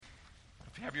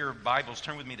you have your Bibles,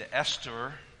 turn with me to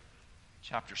Esther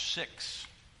chapter 6.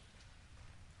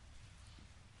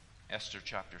 Esther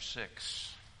chapter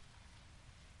 6.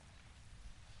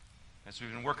 As we've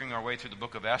been working our way through the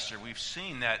book of Esther, we've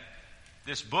seen that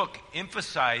this book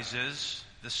emphasizes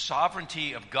the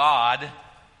sovereignty of God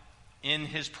in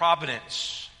His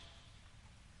providence.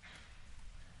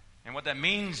 And what that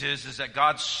means is that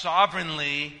God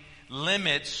sovereignly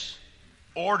limits,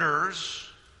 orders,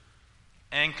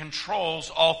 and controls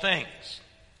all things.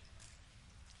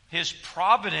 His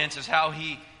providence is how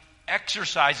He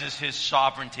exercises His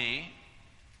sovereignty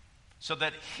so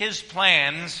that His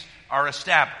plans are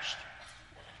established.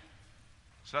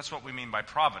 So that's what we mean by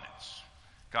providence.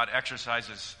 God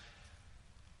exercises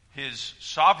His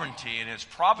sovereignty, and His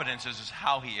providence is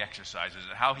how He exercises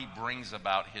it, how He brings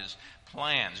about His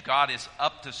plans. God is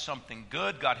up to something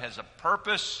good. God has a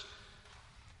purpose.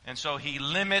 And so He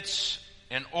limits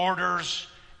and orders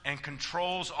and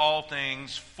controls all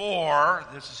things for,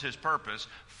 this is His purpose,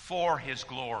 for His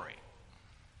glory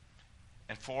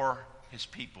and for His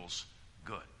people's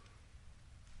good.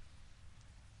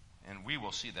 And we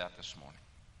will see that this morning.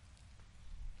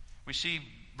 We see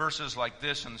verses like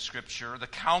this in the Scripture. The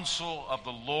counsel of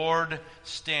the Lord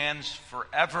stands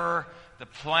forever, the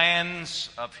plans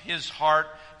of His heart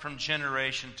from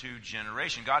generation to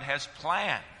generation. God has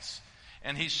plans,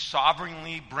 and He's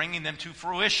sovereignly bringing them to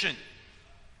fruition.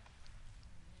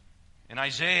 In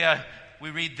Isaiah, we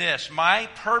read this: "My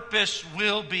purpose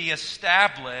will be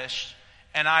established,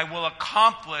 and I will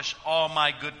accomplish all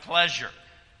my good pleasure."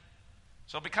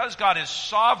 So because God is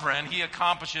sovereign, He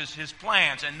accomplishes His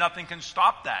plans, and nothing can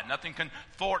stop that. Nothing can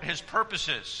thwart His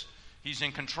purposes. He's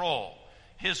in control.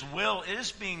 His will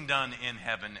is being done in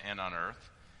heaven and on earth.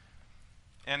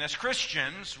 And as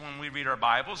Christians, when we read our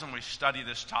Bibles and we study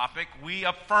this topic, we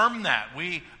affirm that.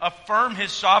 We affirm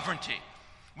His sovereignty.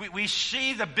 We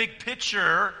see the big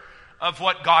picture of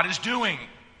what God is doing.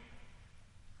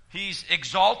 He's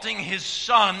exalting His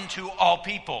Son to all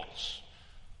peoples.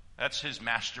 That's His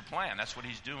master plan. That's what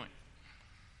He's doing.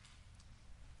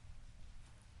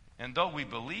 And though we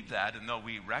believe that, and though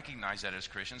we recognize that as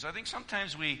Christians, I think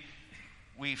sometimes we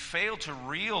fail to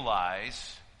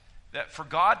realize that for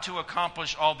God to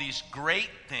accomplish all these great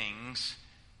things,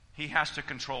 He has to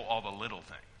control all the little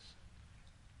things.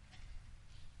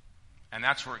 And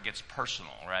that's where it gets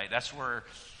personal, right? That's where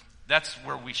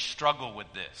we struggle with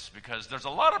this, because there's a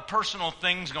lot of personal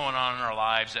things going on in our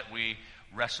lives that we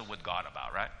wrestle with God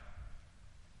about, right?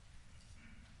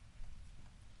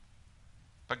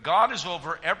 But God is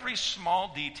over every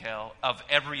small detail of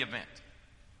every event.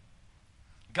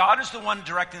 God is the one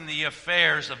directing the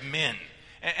affairs of men.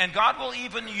 And God will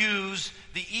even use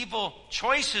the evil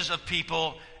choices of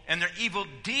people and their evil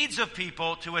deeds of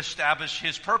people to establish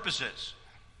His purposes.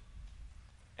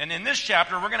 And in this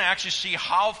chapter, we're going to actually see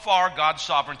how far God's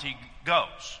sovereignty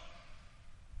goes.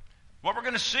 What we're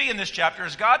going to see in this chapter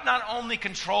is God not only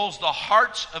controls the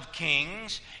hearts of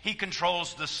kings, He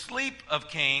controls the sleep of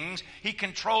kings, He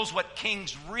controls what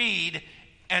kings read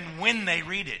and when they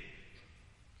read it.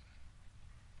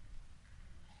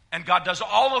 And God does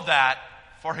all of that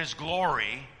for His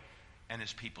glory and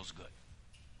His people's good.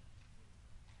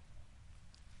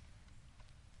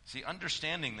 See,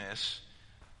 understanding this,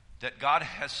 that God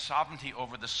has sovereignty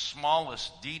over the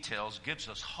smallest details, gives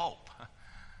us hope.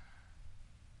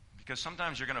 Because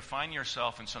sometimes you're going to find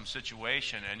yourself in some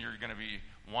situation and you're going to be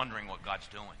wondering what God's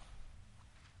doing.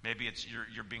 Maybe it's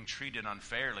you're being treated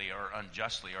unfairly or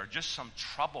unjustly, or just some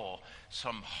trouble,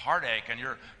 some heartache, and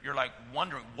you're like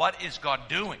wondering, what is God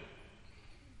doing?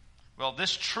 Well,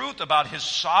 this truth about His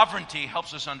sovereignty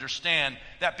helps us understand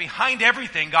that behind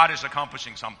everything, God is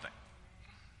accomplishing something.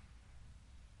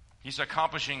 He's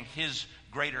accomplishing His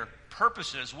greater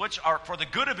purposes, which are for the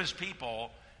good of His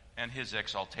people and His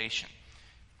exaltation.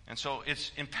 And so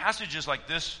it's in passages like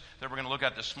this that we're going to look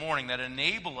at this morning that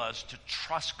enable us to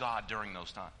trust God during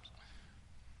those times.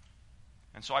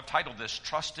 And so I've titled this,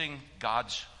 Trusting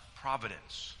God's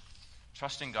Providence.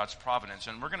 Trusting God's Providence.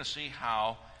 And we're going to see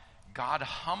how God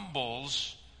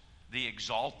humbles the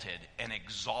exalted and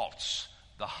exalts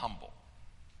the humble.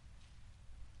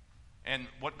 And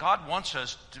what God wants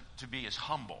us to be is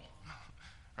humble,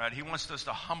 right? He wants us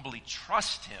to humbly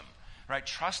trust Him, right?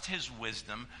 Trust His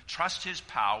wisdom, trust His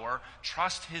power,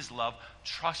 trust His love,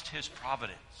 trust His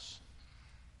providence.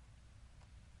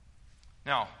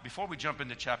 Now, before we jump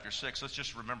into chapter 6, let's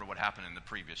just remember what happened in the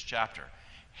previous chapter.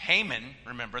 Haman,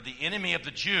 remember, the enemy of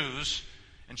the Jews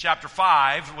in chapter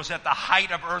 5, was at the height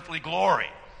of earthly glory.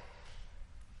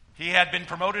 He had been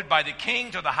promoted by the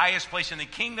king to the highest place in the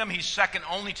kingdom. He's second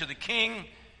only to the king.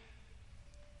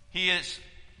 He has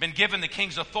been given the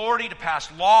king's authority to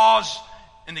pass laws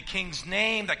in the king's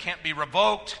name that can't be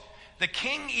revoked. The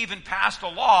king even passed a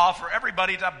law for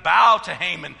everybody to bow to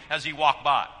Haman as he walked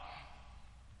by.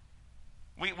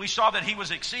 We saw that he was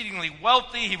exceedingly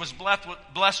wealthy. He was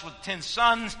blessed with 10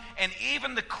 sons. And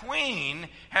even the queen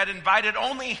had invited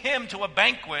only him to a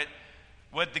banquet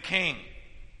with the king.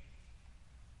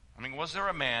 I mean, was there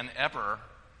a man ever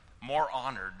more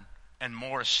honored and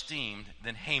more esteemed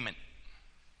than Haman?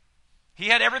 He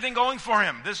had everything going for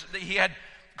him. He had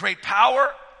great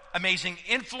power, amazing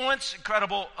influence,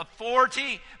 incredible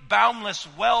authority, boundless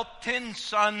wealth, 10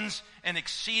 sons, and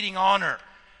exceeding honor.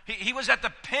 He was at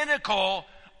the pinnacle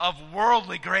of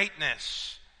worldly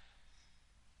greatness.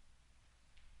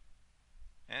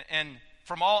 And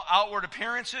from all outward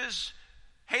appearances,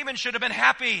 Haman should have been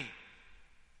happy.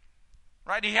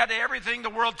 Right? He had everything the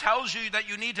world tells you that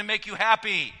you need to make you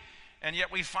happy. And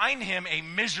yet we find him a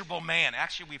miserable man.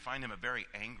 Actually, we find him a very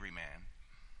angry man.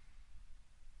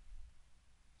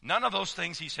 None of those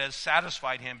things, he says,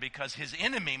 satisfied him because his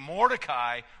enemy,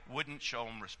 Mordecai, wouldn't show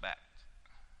him respect.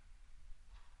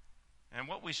 And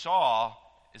what we saw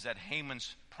is that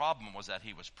Haman's problem was that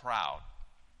he was proud.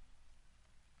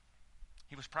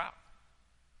 He was proud.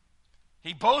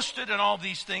 He boasted in all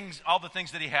these things, all the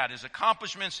things that he had, his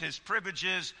accomplishments, his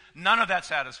privileges. None of that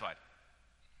satisfied him.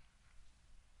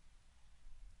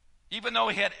 Even though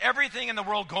he had everything in the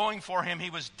world going for him, he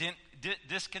was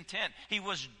discontent. He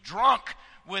was drunk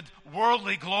with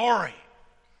worldly glory.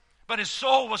 But his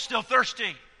soul was still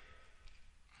thirsty.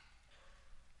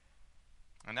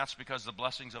 And that's because the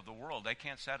blessings of the world, they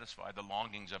can't satisfy the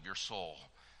longings of your soul.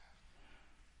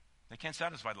 They can't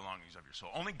satisfy the longings of your soul.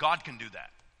 Only God can do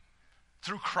that.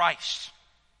 Through Christ.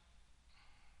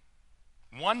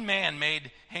 One man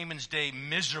made Haman's day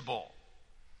miserable.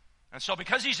 And so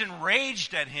because he's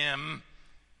enraged at him,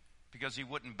 because he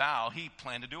wouldn't bow, he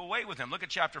planned to do away with him. Look at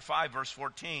chapter 5, verse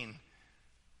 14.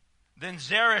 Then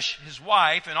Zeresh, his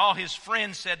wife, and all his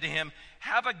friends said to him,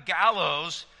 have a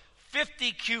gallows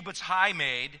 50 cubits high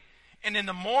made, and in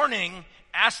the morning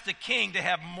ask the king to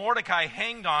have Mordecai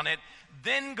hanged on it,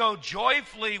 then go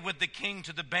joyfully with the king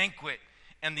to the banquet.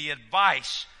 And the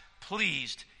advice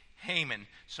pleased Haman,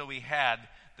 so he had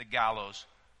the gallows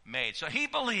made. So he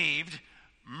believed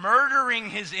murdering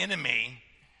his enemy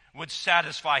would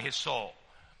satisfy his soul.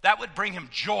 That would bring him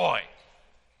joy.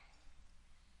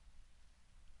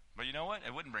 But you know what?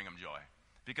 It wouldn't bring him joy,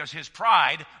 because his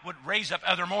pride would raise up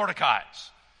other Mordecais.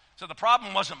 So the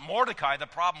problem wasn't Mordecai, the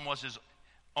problem was his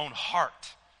own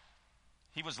heart.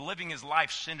 He was living his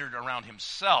life centered around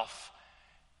himself.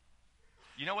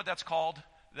 You know what that's called?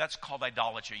 That's called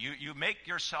idolatry. You make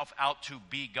yourself out to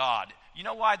be God. You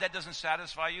know why that doesn't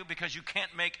satisfy you? Because you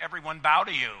can't make everyone bow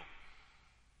to you.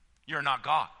 You're not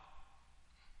God.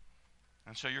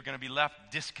 And so you're going to be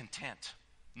left discontent,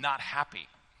 not happy.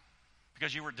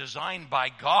 Because you were designed by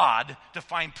God to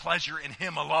find pleasure in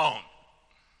Him alone.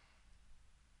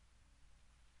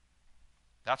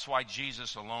 That's why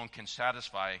Jesus alone can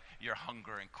satisfy your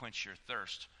hunger and quench your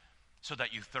thirst, so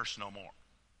that you thirst no more.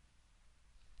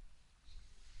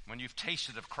 When you've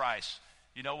tasted of Christ,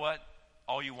 you know what?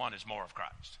 All you want is more of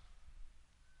Christ.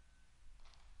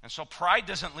 And so pride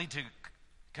doesn't lead to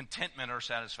contentment or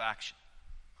satisfaction.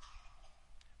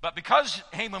 But because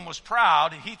Haman was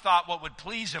proud, he thought what would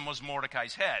please him was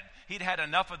Mordecai's head. He'd had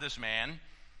enough of this man.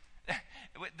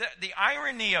 The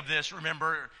irony of this,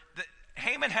 remember,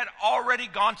 Haman had already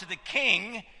gone to the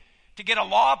king to get a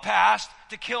law passed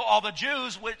to kill all the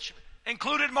Jews, which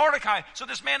included Mordecai. So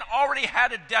this man already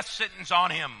had a death sentence on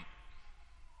him.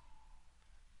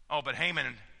 Oh, but Haman,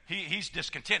 he's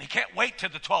discontent. He can't wait till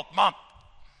the 12th month.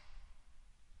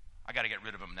 I got to get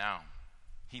rid of him now.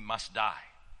 He must die.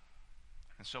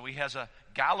 And so he has a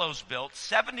gallows built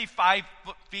 75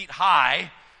 feet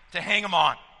high to hang him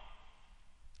on.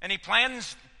 And he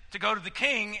plans to go to the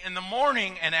king in the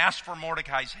morning and ask for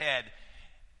Mordecai's head.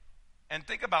 And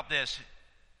think about this.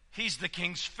 He's the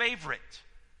king's favorite.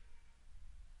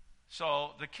 So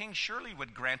the king surely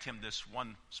would grant him this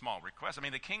one small request. I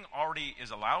mean, the king already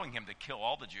is allowing him to kill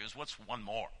all the Jews. What's one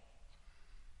more?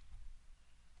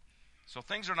 So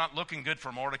things are not looking good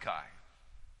for Mordecai.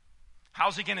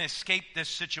 How's he going to escape this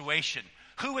situation?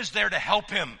 Who is there to help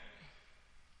him?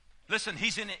 Listen,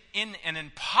 he's in an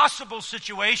impossible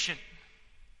situation.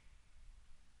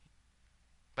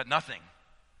 But nothing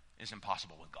is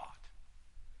impossible with God.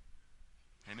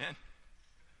 Amen?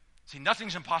 See,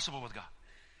 nothing's impossible with God.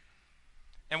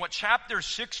 And what chapter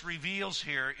 6 reveals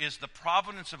here is the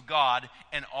providence of God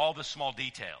and all the small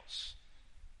details.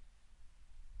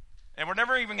 And we're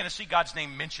never even going to see God's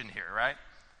name mentioned here, right?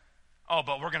 Oh,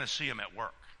 but we're going to see him at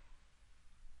work.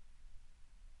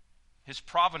 His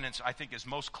providence, I think, is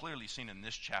most clearly seen in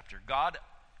this chapter. God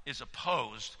is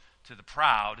opposed to the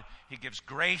proud. He gives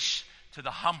grace to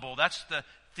the humble. That's the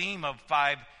theme of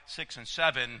 5, 6, and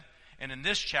 7. And in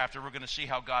this chapter, we're going to see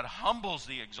how God humbles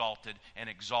the exalted and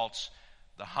exalts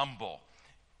the humble.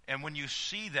 And when you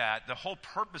see that, the whole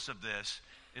purpose of this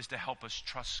is to help us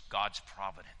trust God's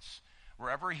providence.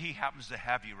 Wherever He happens to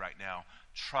have you right now,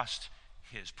 trust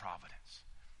His providence.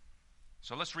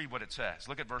 So let's read what it says.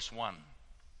 Look at verse 1.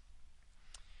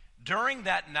 During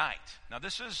that night, now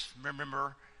this is,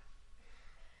 remember,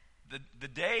 the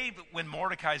day when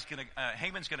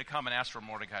Haman's going to come and ask for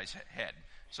Mordecai's head.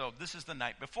 So this is the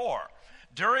night before.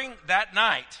 During that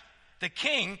night, the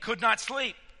king could not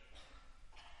sleep.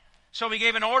 So he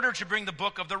gave an order to bring the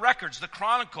book of the records, the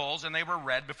chronicles, and they were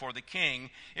read before the king.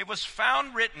 It was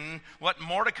found written what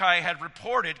Mordecai had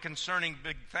reported concerning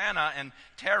Bigthana and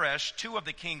Teresh, two of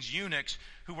the king's eunuchs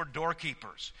who were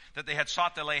doorkeepers, that they had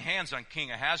sought to lay hands on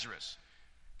King Ahasuerus.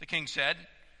 The king said,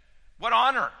 "What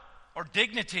honor or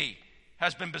dignity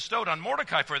has been bestowed on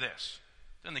Mordecai for this?"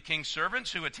 Then the king's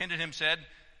servants who attended him said,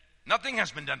 "Nothing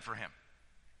has been done for him."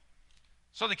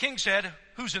 So the king said,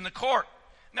 "Who's in the court?"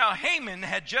 Now Haman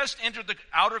had just entered the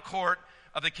outer court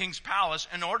of the king's palace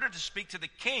in order to speak to the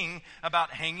king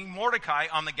about hanging Mordecai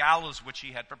on the gallows which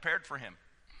he had prepared for him.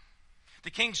 The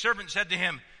king's servant said to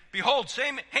him, "Behold,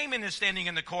 Haman is standing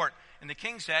in the court." And the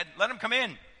king said, "Let him come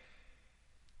in."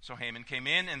 So Haman came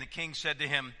in, and the king said to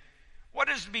him, "What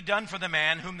is to be done for the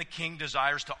man whom the king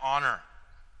desires to honor?"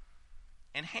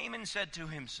 And Haman said to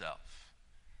himself,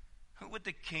 "Who would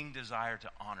the king desire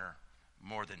to honor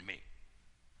more than me?"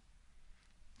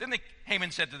 Then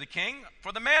Haman said to the king,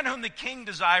 "For the man whom the king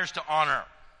desires to honor,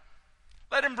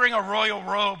 let him bring a royal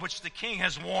robe which the king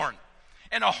has worn,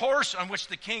 and a horse on which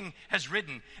the king has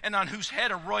ridden, and on whose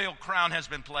head a royal crown has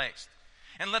been placed.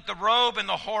 And let the robe and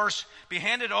the horse be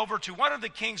handed over to one of the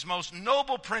king's most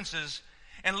noble princes,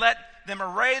 and let them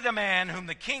array the man whom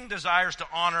the king desires to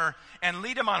honor, and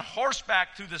lead him on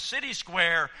horseback through the city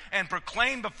square, and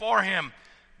proclaim before him,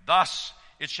 'Thus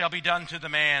it shall be done to the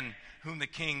man whom the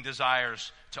king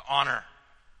desires to honor.'"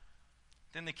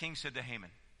 Then the king said to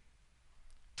Haman,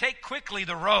 "Take quickly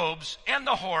the robes and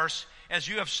the horse, as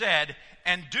you have said,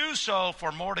 and do so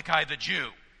for Mordecai the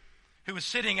Jew, who is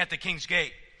sitting at the king's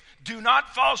gate. Do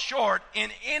not fall short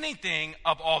in anything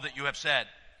of all that you have said."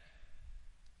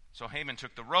 So Haman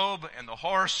took the robe and the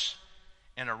horse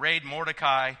and arrayed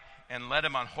Mordecai and led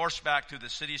him on horseback through the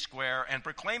city square and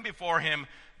proclaimed before him,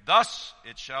 "Thus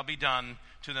it shall be done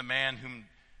to the man whom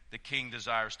the king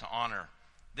desires to honor."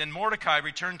 Then Mordecai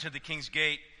returned to the king's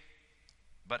gate,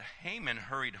 but Haman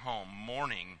hurried home,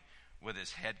 mourning with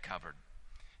his head covered.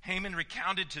 Haman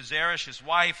recounted to Zeresh his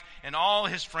wife and all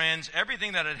his friends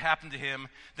everything that had happened to him.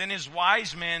 Then his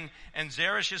wise men and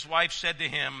Zeresh his wife said to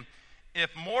him,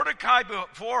 "If Mordecai,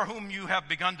 before whom you have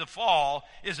begun to fall,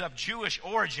 is of Jewish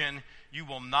origin, you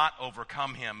will not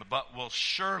overcome him, but will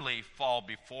surely fall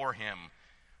before him."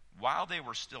 While they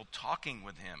were still talking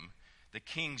with him, the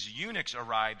king's eunuchs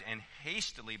arrived and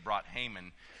hastily brought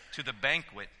Haman to the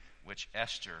banquet which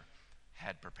Esther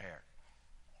had prepared.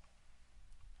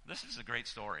 This is a great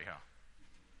story, huh?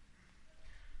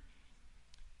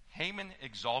 Haman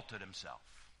exalted himself,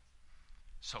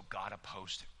 so God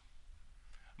opposed him.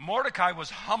 Mordecai was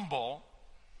humble,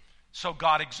 so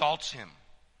God exalts him.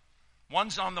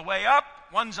 One's on the way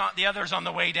up, the other's on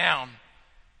the way down.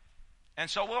 And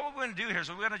so what we're going to do here is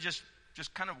we're going to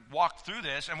just kind of walk through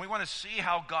this, and we want to see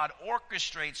how God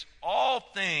orchestrates all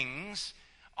things,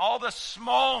 all the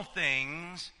small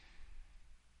things,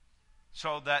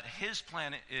 so that His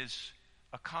plan is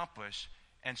accomplished,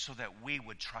 and so that we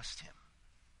would trust Him.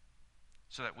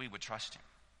 So that we would trust Him.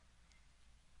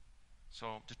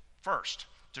 So first,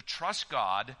 to trust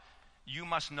God, you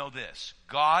must know this: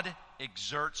 God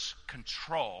exerts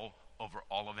control over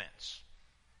all events.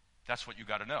 That's what you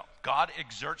got to know. God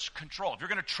exerts control. If you're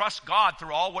going to trust God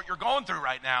through all what you're going through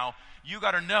right now, you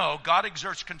got to know God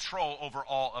exerts control over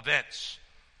all events.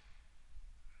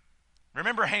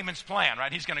 Remember Haman's plan,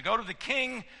 right? He's going to go to the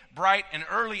king bright and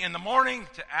early in the morning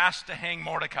to ask to hang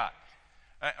Mordecai.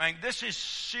 I mean, this is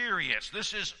serious.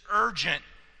 This is urgent.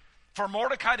 For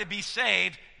Mordecai to be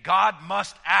saved, God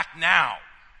must act now.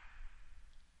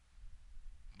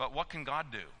 But what can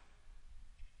God do?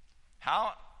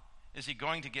 How is He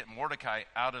going to get Mordecai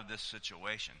out of this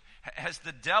situation? Has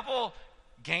the devil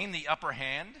gained the upper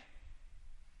hand?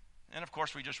 And of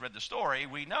course, we just read the story.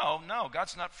 We know, no,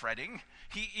 God's not fretting.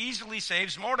 He easily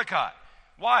saves Mordecai.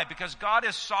 Why? Because God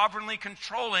is sovereignly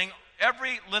controlling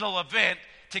every little event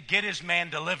to get His man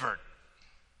delivered.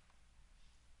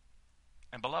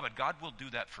 And beloved, God will do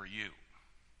that for you.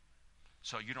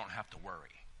 so you don't have to worry.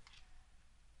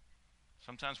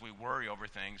 Sometimes we worry over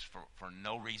things for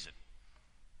no reason.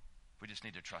 We just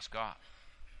need to trust God.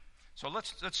 So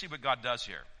let's see what God does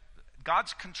here.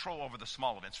 God's control over the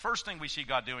small events. First thing we see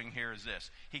God doing here is this.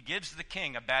 He gives the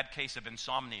king a bad case of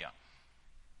insomnia.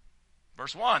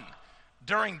 Verse 1,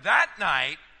 during that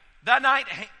night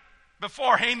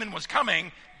before Haman was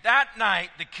coming, that night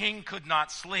the king could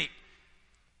not sleep.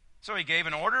 So he gave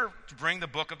an order to bring the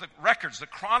book of the records, the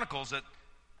chronicles,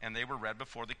 and they were read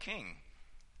before the king.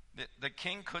 The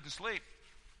king couldn't sleep.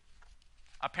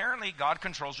 Apparently, God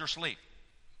controls your sleep.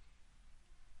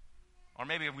 Or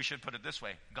maybe we should put it this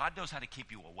way. God knows how to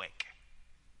keep you awake.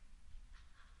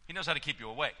 He knows how to keep you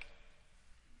awake.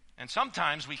 And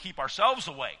sometimes we keep ourselves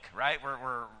awake, right?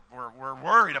 We're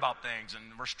worried about things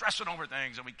and we're stressing over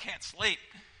things and we can't sleep.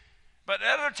 But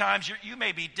at other times you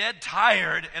may be dead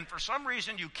tired and for some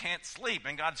reason you can't sleep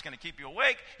and God's going to keep you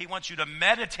awake. He wants you to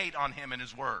meditate on Him and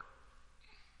His Word.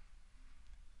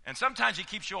 And sometimes He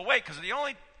keeps you awake because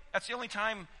that's the only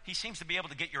time He seems to be able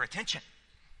to get your attention.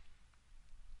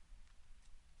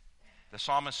 The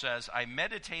psalmist says, I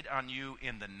meditate on you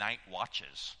in the night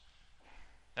watches.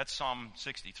 That's Psalm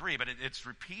 63, but it's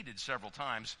repeated several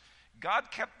times. God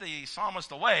kept the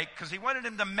psalmist awake because He wanted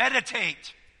him to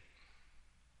meditate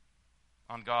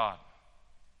on God.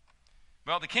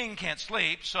 Well, the king can't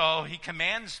sleep, so he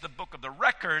commands the book of the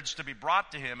records to be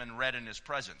brought to him and read in his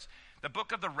presence. The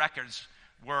book of the records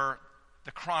were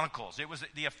the chronicles. It was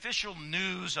the official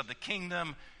news of the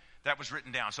kingdom that was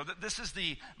written down. So this is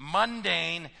the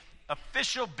mundane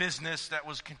official business that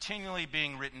was continually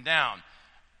being written down.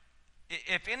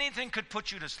 If anything could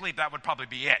put you to sleep, that would probably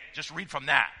be it. Just read from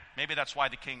that. Maybe that's why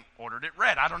the king ordered it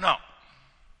read. I don't know.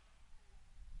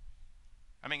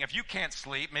 I mean, if you can't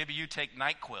sleep, maybe you take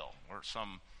NyQuil or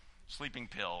some sleeping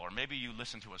pill, or maybe you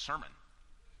listen to a sermon.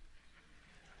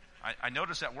 I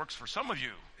notice that works for some of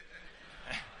you.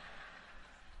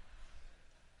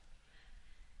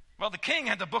 Well, the king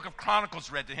had the book of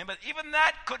Chronicles read to him, but even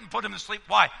that couldn't put him to sleep.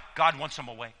 Why? God wants him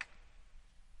awake.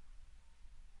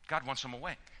 God wants him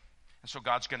awake. And so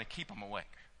God's going to keep him awake.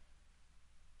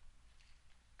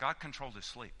 God controlled his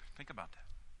sleep. Think about that.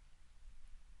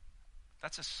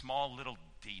 That's a small little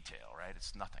detail, right?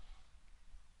 It's nothing.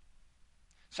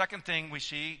 Second thing we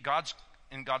see, God's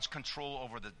control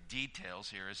over the details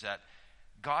here is that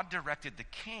God directed the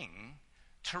king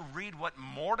to read what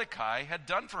Mordecai had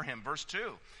done for him. Verse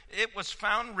 2. It was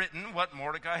found written what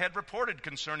Mordecai had reported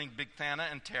concerning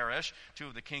Bigthana and Teresh, two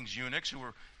of the king's eunuchs who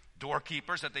were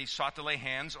doorkeepers, that they sought to lay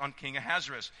hands on King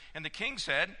Ahasuerus. And the king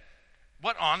said,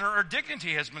 what honor or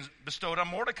dignity has been bestowed on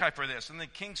Mordecai for this? And the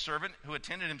king's servant who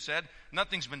attended him said,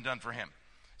 nothing's been done for him.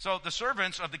 So the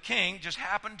servants of the king just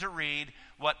happened to read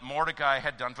what Mordecai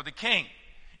had done for the king.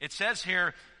 It says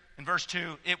here in verse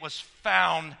 2, it was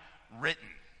found written.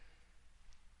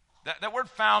 That word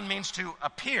found means to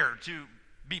appear, to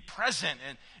be present.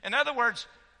 And in other words,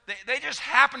 they just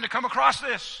happened to come across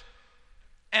this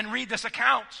and read this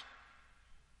account.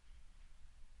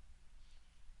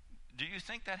 Do you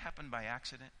think that happened by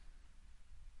accident?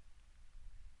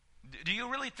 Do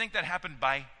you really think that happened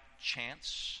by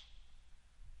chance?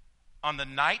 On the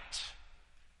night,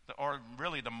 or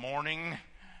really the morning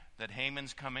that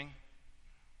Haman's coming?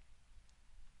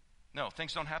 No,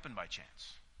 things don't happen by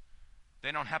chance.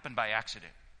 They don't happen by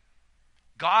accident.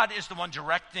 God is the one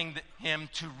directing him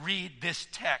to read this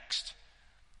text.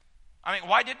 I mean,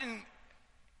 why didn't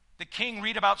the king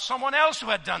read about someone else who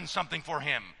had done something for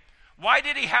him? Why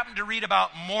did he happen to read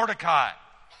about Mordecai?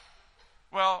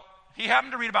 Well, he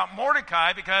happened to read about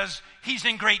Mordecai because he's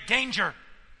in great danger.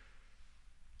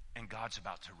 And God's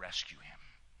about to rescue him.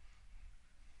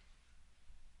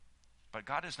 But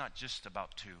God is not just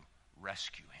about to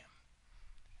rescue him.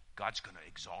 God's going to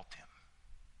exalt him.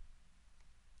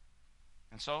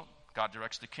 And so, God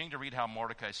directs the king to read how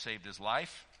Mordecai saved his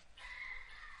life.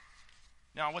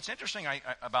 Now, what's interesting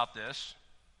about this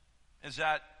is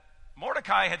that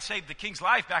Mordecai had saved the king's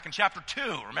life back in chapter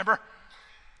 2, remember?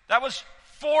 That was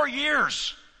 4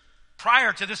 years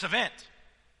prior to this event.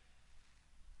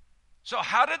 So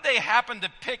how did they happen to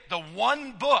pick the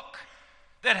one book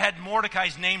that had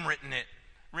Mordecai's name written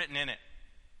in it?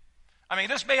 I mean,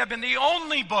 this may have been the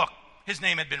only book his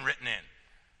name had been written in.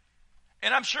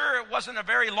 And I'm sure it wasn't a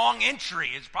very long entry.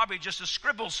 It's probably just a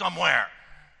scribble somewhere.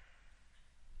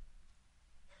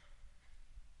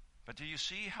 But do you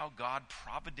see how God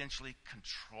providentially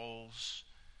controls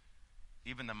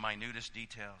even the minutest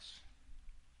details?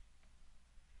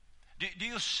 Do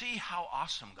you see how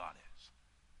awesome God is?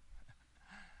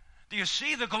 Do you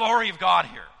see the glory of God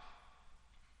here?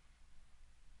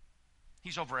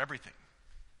 He's over everything.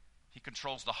 He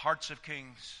controls the hearts of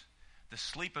kings, the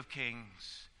sleep of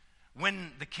kings,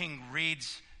 when the king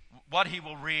reads, what he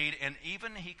will read, and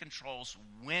even he controls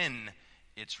when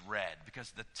it's read,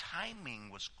 because the timing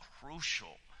was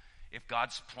crucial if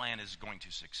God's plan is going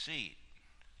to succeed.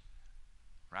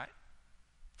 Right?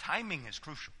 Timing is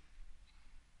crucial.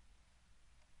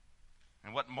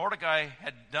 And what Mordecai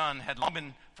had done had long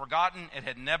been forgotten. It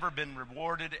had never been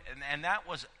rewarded. And that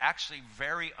was actually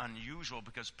very unusual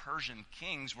because Persian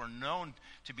kings were known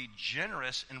to be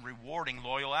generous in rewarding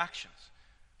loyal actions.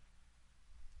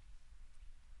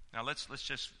 Now let's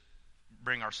just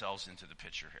bring ourselves into the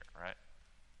picture here,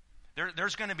 right?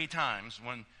 There's going to be times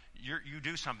when you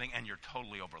do something and you're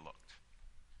totally overlooked.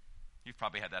 You've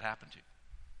probably had that happen to you.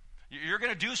 You're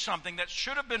going to do something that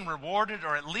should have been rewarded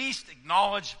or at least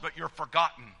acknowledged, but you're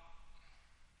forgotten.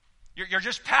 You're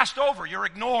just passed over. You're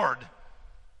ignored.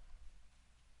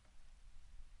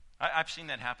 I've seen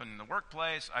that happen in the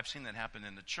workplace. I've seen that happen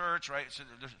in the church, right? So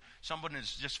someone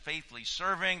is just faithfully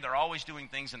serving. They're always doing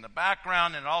things in the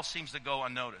background, and it all seems to go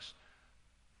unnoticed.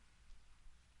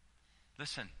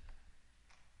 Listen,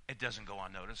 it doesn't go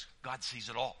unnoticed. God sees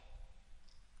it all.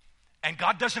 And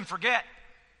God doesn't forget.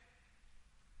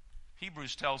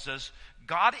 Hebrews tells us,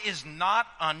 God is not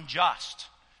unjust,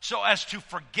 so as to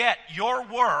forget your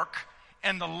work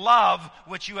and the love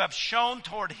which you have shown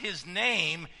toward his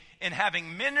name in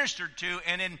having ministered to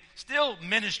and in still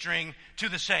ministering to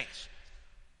the saints.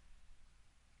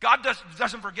 God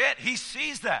doesn't forget. He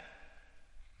sees that.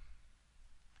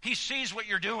 He sees what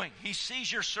you're doing. He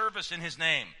sees your service in his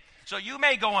name. So you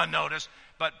may go unnoticed,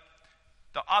 but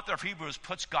the author of Hebrews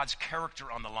puts God's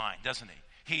character on the line, doesn't he?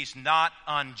 He's not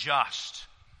unjust.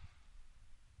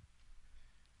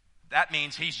 That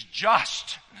means he's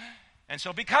just. And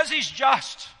so because he's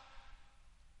just,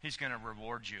 he's going to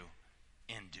reward you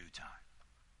in due time.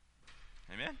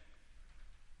 Amen?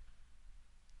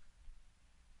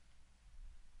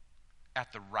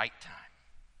 At the right time.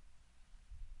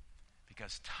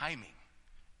 Because timing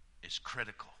is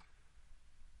critical.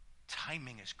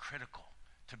 Timing is critical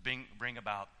to bring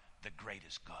about the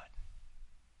greatest good.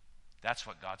 That's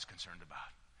what God's concerned about.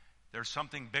 There's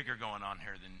something bigger going on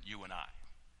here than you and I.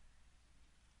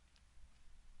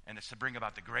 And it's to bring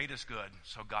about the greatest good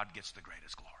so God gets the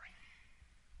greatest glory.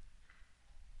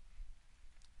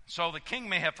 So the king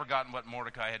may have forgotten what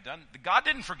Mordecai had done. God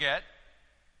didn't forget.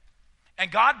 And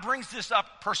God brings this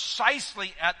up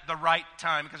precisely at the right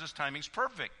time because his timing's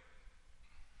perfect.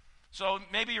 So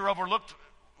maybe you're overlooked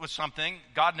with something.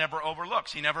 God never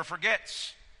overlooks. He never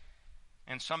forgets.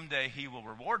 And someday he will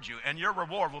reward you, and your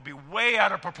reward will be way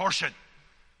out of proportion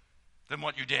than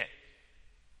what you did.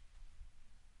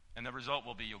 And the result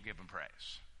will be you'll give him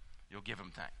praise. You'll give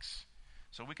him thanks.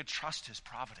 So we could trust his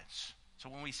providence. So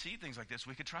when we see things like this,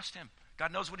 we could trust him.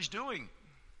 God knows what he's doing.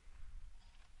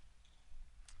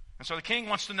 And so the king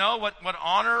wants to know what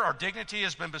honor or dignity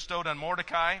has been bestowed on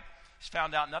Mordecai. He's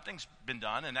found out nothing's been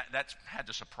done, and that's had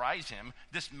to surprise him.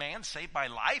 This man saved my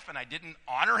life, and I didn't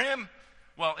honor him?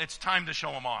 Well, it's time to show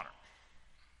him honor.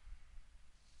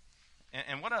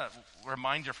 And what a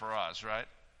reminder for us, right?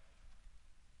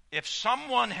 If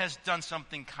someone has done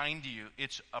something kind to you,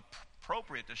 it's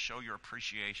appropriate to show your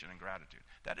appreciation and gratitude.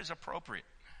 That is appropriate.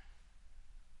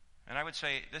 And I would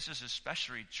say this is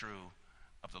especially true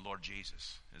of the Lord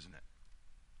Jesus, isn't it?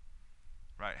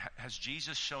 Right? Has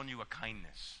Jesus shown you a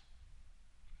kindness?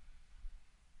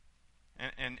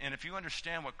 And if you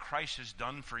understand what Christ has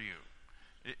done for you,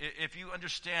 if you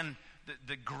understand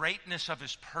the greatness of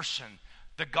his person,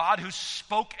 the God who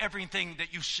spoke everything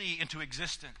that you see into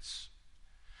existence,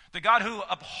 the God who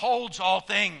upholds all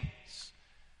things,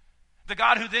 the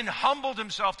God who then humbled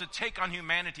himself to take on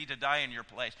humanity to die in your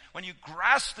place. When you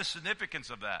grasp the significance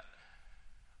of that,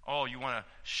 you want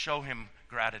to show him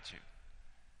gratitude.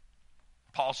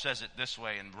 Paul says it this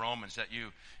way in Romans, that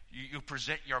you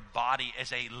present your body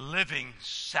as a living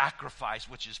sacrifice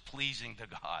which is pleasing to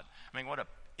God. I mean, what a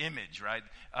image, right?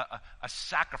 A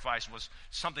sacrifice was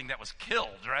something that was killed,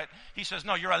 right? He says,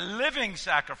 no, you're a living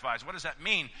sacrifice. What does that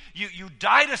mean? You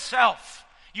die to self.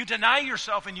 You deny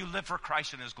yourself and you live for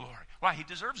Christ and his glory. Why? He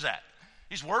deserves that.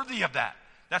 He's worthy of that.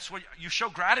 That's what you show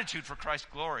gratitude for Christ's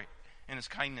glory and his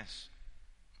kindness.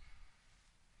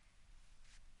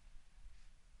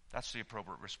 That's the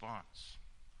appropriate response.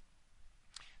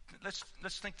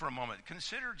 Let's think for a moment.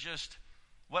 Consider just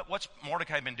what's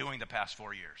Mordecai been doing the past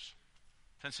 4 years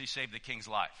since he saved the king's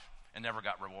life and never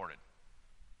got rewarded.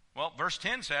 Well, verse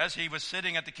 10 says he was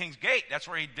sitting at the king's gate. That's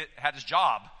where he had his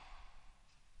job.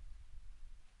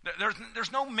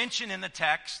 There's no mention in the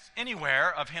text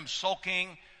anywhere of him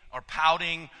sulking or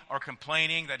pouting or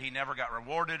complaining that he never got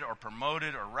rewarded or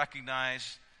promoted or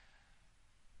recognized.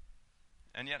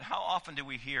 And yet, how often do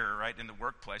we hear, right, in the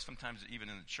workplace, sometimes even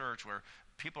in the church, where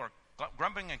people are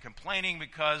grumbling and complaining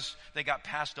because they got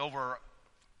passed over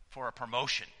for a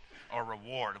promotion or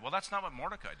reward? Well, that's not what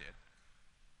Mordecai did.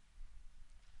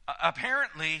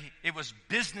 Apparently, it was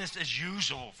business as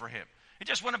usual for him. He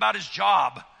just went about his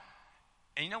job.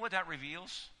 And you know what that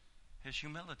reveals? His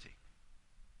humility.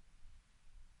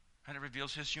 And it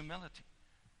reveals his humility.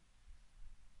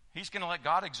 He's going to let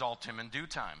God exalt him in due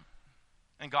time.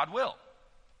 And God will.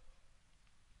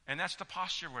 And that's the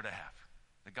posture we're to have,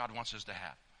 that God wants us to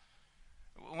have.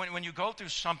 When you go through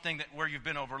something where you've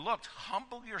been overlooked,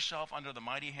 humble yourself under the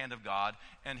mighty hand of God,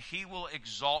 and he will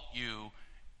exalt you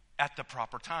at the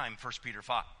proper time, 1 Peter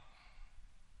 5.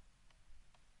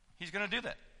 He's going to do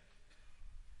that.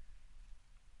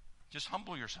 Just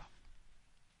humble yourself,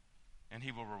 and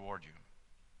he will reward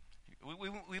you.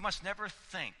 We must never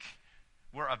think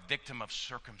we're a victim of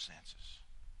circumstances.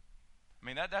 I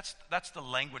mean, that's the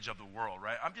language of the world,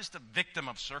 right? I'm just a victim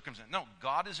of circumstance. No,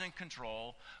 God is in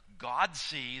control. God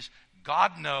sees.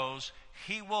 God knows.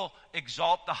 He will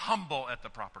exalt the humble at the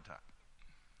proper time.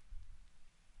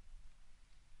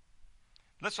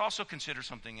 Let's also consider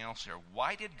something else here.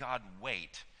 Why did God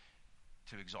wait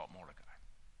to exalt Mordecai?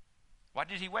 Why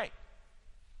did he wait?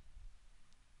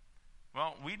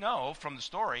 Well, we know from the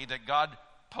story that God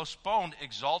postponed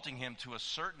exalting him to a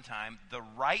certain time, the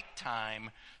right time,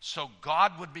 so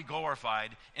God would be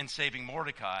glorified in saving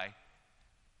Mordecai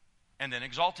and then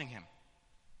exalting him.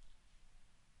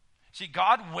 See,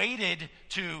 God waited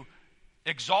to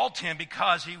exalt him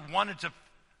because he wanted to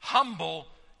humble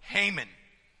Haman.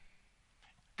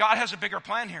 God has a bigger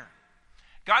plan here.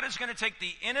 God is going to take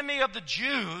the enemy of the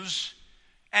Jews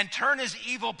and turn his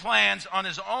evil plans on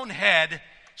his own head,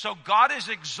 so God is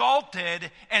exalted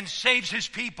and saves his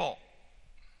people.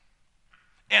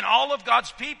 And all of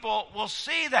God's people will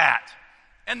see that,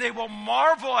 and they will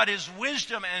marvel at his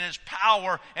wisdom and his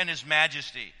power and his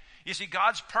majesty. You see,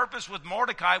 God's purpose with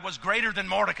Mordecai was greater than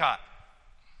Mordecai.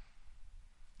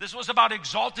 This was about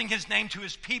exalting his name to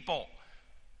his people,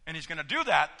 and he's going to do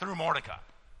that through Mordecai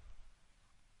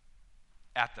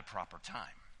at the proper time,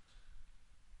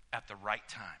 at the right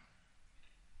time.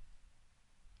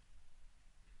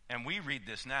 And we read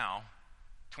this now,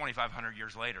 2,500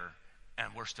 years later,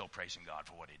 and we're still praising God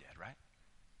for what he did, right?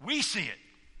 We see it.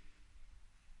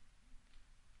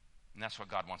 And that's what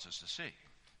God wants us to see.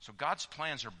 So God's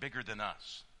plans are bigger than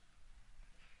us.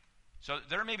 So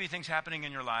there may be things happening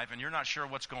in your life, and you're not sure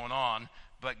what's going on,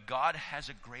 but God has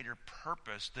a greater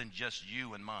purpose than just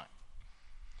you and mine.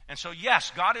 And so,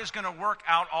 yes, God is going to work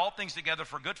out all things together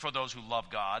for good for those who love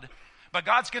God, but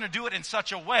God's going to do it in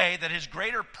such a way that his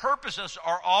greater purposes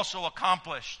are also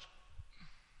accomplished.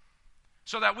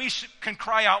 So that we can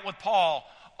cry out with Paul,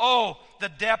 "Oh, the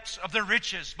depths of the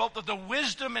riches, both of the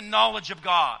wisdom and knowledge of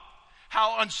God.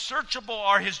 How unsearchable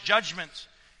are his judgments,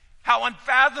 how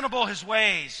unfathomable his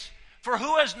ways. For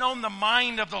who has known the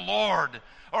mind of the Lord,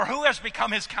 or who has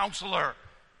become his counselor?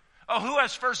 Oh, who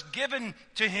has first given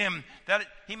to him that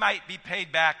he might be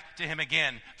paid back to him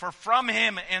again? For from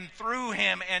him and through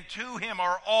him and to him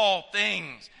are all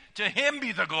things. To him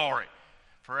be the glory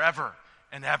forever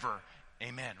and ever.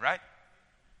 Amen." Right?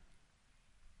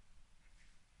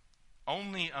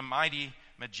 Only a mighty,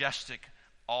 majestic,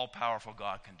 all-powerful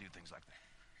God can do things like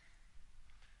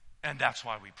that. And that's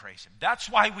why we praise him. That's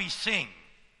why we sing.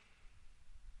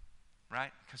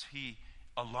 Right? Because he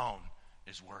alone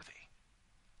is worthy.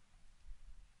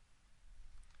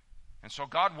 And so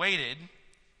God waited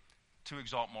to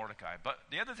exalt Mordecai. But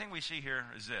the other thing we see here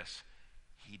is this.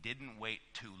 He didn't wait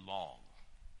too long.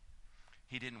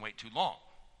 He didn't wait too long.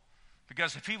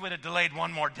 Because if he would have delayed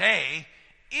one more day,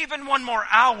 even one more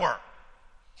hour,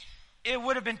 it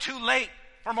would have been too late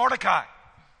for Mordecai.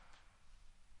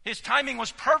 His timing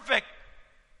was perfect.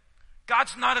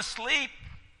 God's not asleep.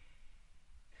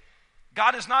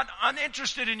 God is not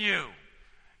uninterested in you.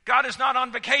 God is not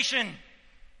on vacation.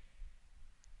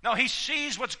 No, he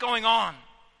sees what's going on.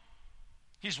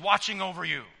 He's watching over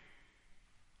you.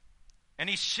 And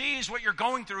he sees what you're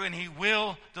going through, and he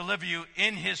will deliver you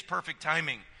in his perfect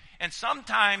timing. And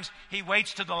sometimes he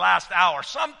waits to the last hour.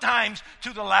 Sometimes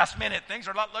to the last minute. Things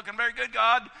are not looking very good,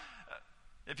 God.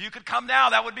 If you could come now,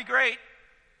 that would be great.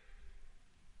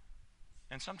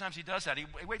 And sometimes he does that. He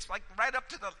waits like right up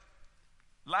to the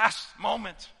last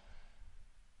moment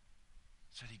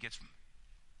so that he gets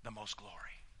the most glory.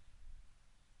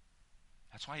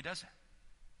 That's why he does it.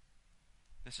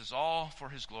 This is all for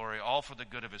his glory, all for the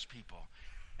good of his people.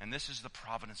 And this is the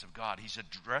providence of God. He's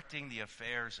directing the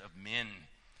affairs of men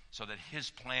so that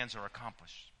his plans are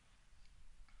accomplished.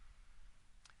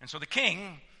 And so the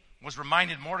king was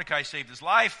reminded Mordecai saved his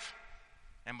life.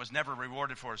 and was never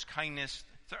rewarded for his kindness.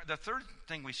 The third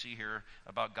thing we see here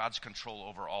about God's control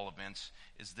over all events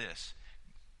is this.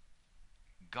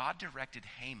 God directed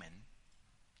Haman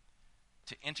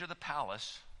to enter the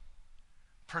palace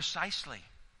precisely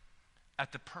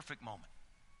at the perfect moment.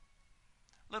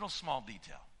 Little small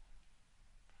detail.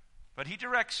 But he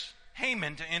directs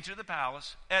Haman to enter the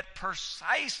palace at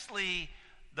precisely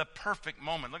the perfect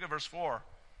moment. Look at verse 4.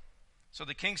 So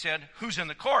the king said, "Who's in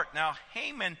the court?" Now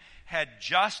Haman had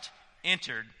just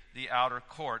entered the outer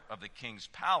court of the king's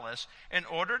palace in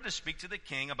order to speak to the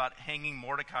king about hanging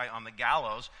Mordecai on the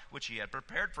gallows, which he had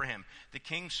prepared for him. The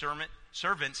king's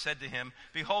servant said to him,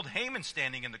 "Behold, Haman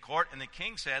standing in the court." And the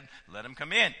king said, "Let him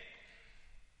come in."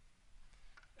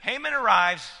 Haman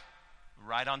arrives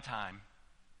right on time.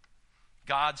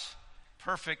 God's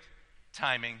perfect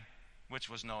timing, which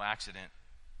was no accident.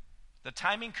 The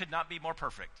timing could not be more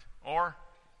perfect, or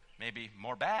maybe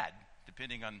more bad,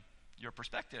 depending on your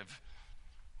perspective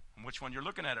and which one you're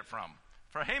looking at it from.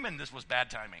 For Haman, this was bad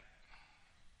timing.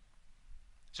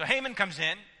 So Haman comes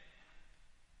in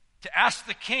to ask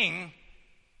the king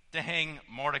to hang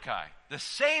Mordecai, the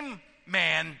same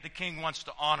man the king wants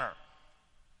to honor.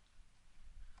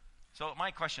 So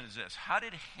my question is this: how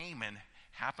did Haman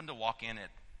happen to walk in at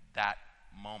that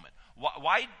moment?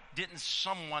 Why didn't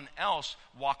someone else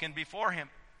walk in before him?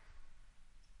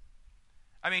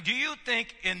 I mean, do you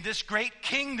think in this great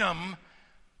kingdom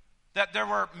that there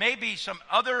were maybe some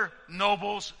other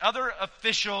nobles, other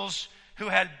officials who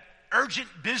had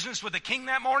urgent business with the king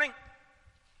that morning?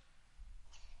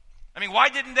 I mean, why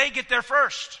didn't they get there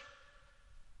first?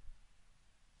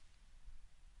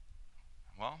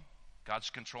 Well, God's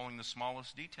controlling the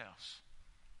smallest details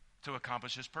to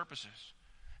accomplish his purposes.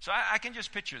 So I can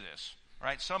just picture this,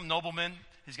 right? Some nobleman,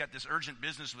 he's got this urgent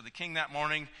business with the king that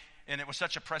morning, and it was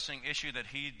such a pressing issue that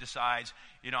he decides,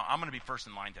 I'm going to be first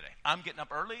in line today. I'm getting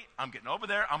up early. I'm getting over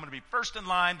there. I'm going to be first in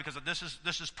line because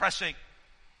this is pressing.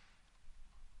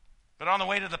 But on the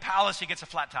way to the palace, he gets a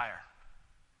flat tire.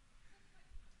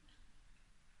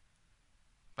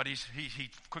 But he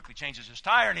quickly changes his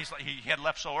tire, and he had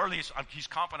left so early, he's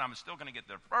confident I'm still going to get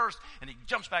there first, and he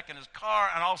jumps back in his car,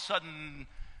 and all of a sudden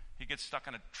he gets stuck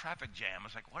in a traffic jam.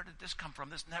 It's like, where did this come from?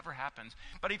 This never happens.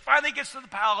 But he finally gets to the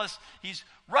palace. He's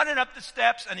running up the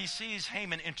steps, and he sees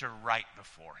Haman enter right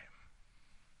before him.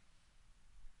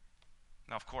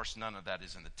 Now, of course, none of that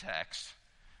is in the text.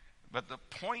 But the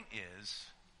point is,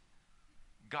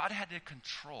 God had to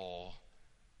control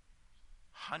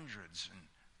hundreds and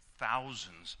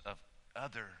thousands of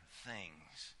other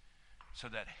things so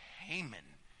that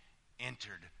Haman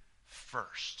entered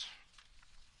first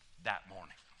that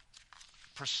morning,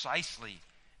 precisely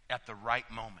at the right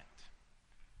moment,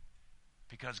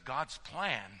 because God's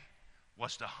plan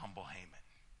was to humble Haman.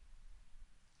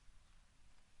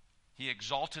 He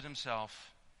exalted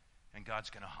himself, and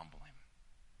God's going to humble him.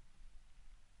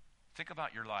 Think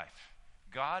about your life.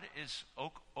 God is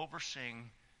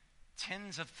overseeing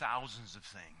tens of thousands of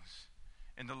things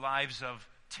in the lives of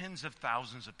tens of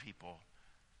thousands of people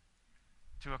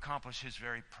to accomplish his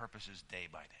very purposes day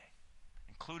by day,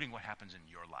 including what happens in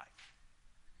your life.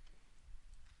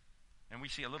 And we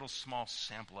see a little small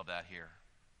sample of that here.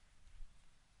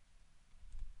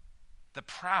 The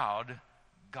proud,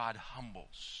 God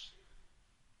humbles.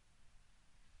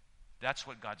 That's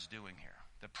what God's doing here.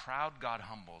 The proud God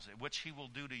humbles, which he will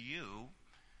do to you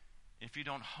if you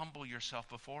don't humble yourself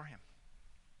before him.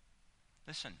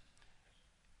 Listen,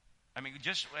 I mean,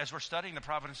 just as we're studying the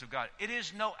providence of God, it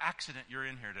is no accident you're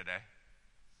in here today.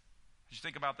 Did you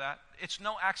think about that? It's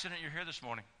no accident you're here this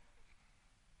morning.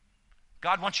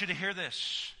 God wants you to hear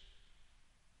this.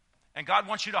 And God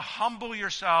wants you to humble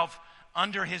yourself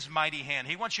under his mighty hand.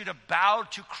 He wants you to bow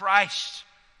to Christ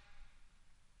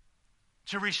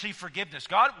to receive forgiveness.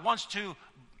 God wants to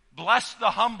bless the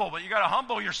humble, but you got to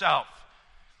humble yourself.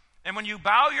 And when you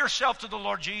bow yourself to the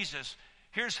Lord Jesus,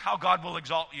 here's how God will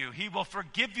exalt you. He will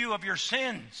forgive you of your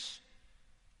sins.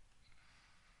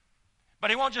 But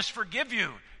he won't just forgive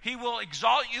you. He will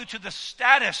exalt you to the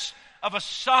status of a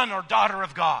son or daughter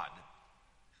of God.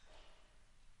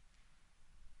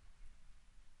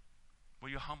 Will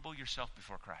you humble yourself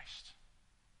before Christ?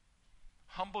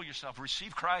 Humble yourself.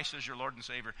 Receive Christ as your Lord and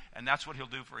Savior, and that's what he'll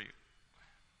do for you.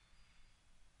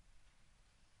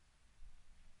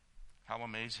 How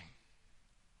amazing.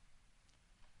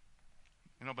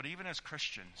 But even as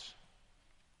Christians,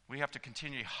 we have to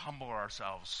continually humble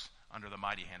ourselves under the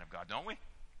mighty hand of God, don't we?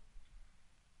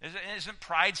 Isn't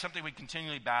pride something we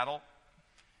continually battle?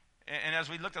 And as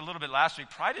we looked a little bit last week,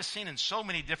 pride is seen in so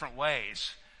many different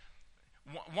ways.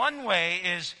 One way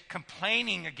is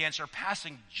complaining against or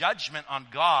passing judgment on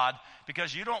God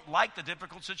because you don't like the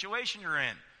difficult situation you're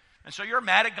in. And so you're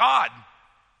mad at God.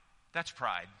 That's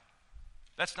pride.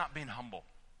 That's not being humble.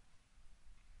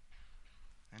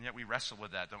 And yet we wrestle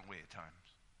with that, don't we, at times?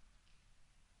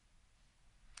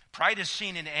 Pride is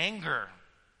seen in anger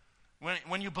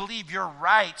when you believe your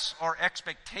rights or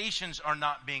expectations are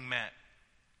not being met.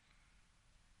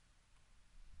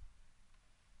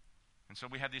 And so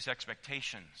we have these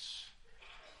expectations.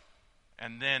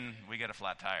 And then we get a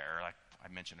flat tire, like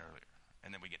I mentioned earlier.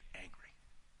 And then we get angry.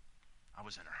 I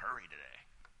was in a hurry today.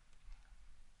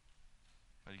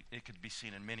 But it could be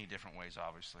seen in many different ways,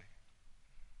 obviously.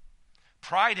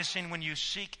 Pride is seen when you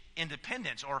seek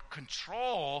independence or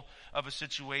control of a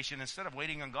situation instead of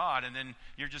waiting on God, and then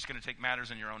you're just going to take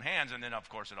matters in your own hands, and then, of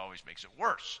course, it always makes it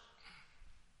worse.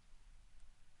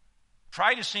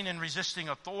 Pride is seen in resisting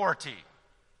authority,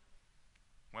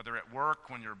 whether at work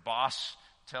when your boss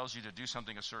tells you to do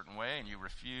something a certain way and you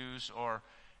refuse, or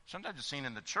sometimes it's seen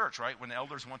in the church, right, when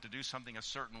elders want to do something a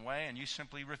certain way and you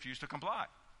simply refuse to comply.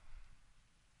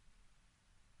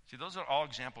 See, those are all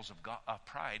examples of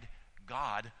pride.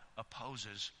 God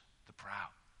opposes the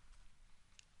proud.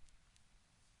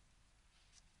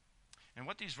 And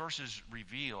what these verses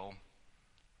reveal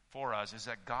for us is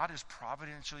that God is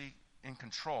providentially in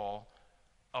control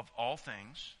of all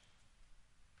things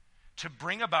to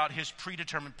bring about his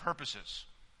predetermined purposes.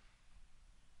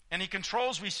 And he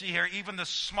controls, we see here, even the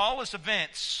smallest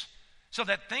events so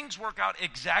that things work out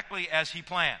exactly as he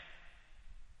planned.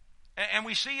 And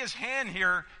we see his hand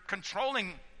here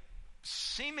controlling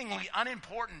seemingly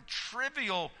unimportant,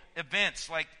 trivial events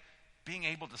like being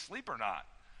able to sleep or not,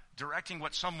 directing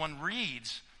what someone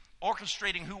reads,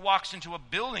 orchestrating who walks into a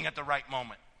building at the right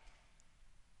moment,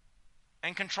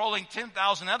 and controlling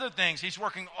 10,000 other things. He's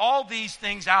working all these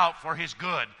things out for his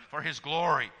good, for his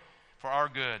glory, for our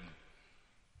good.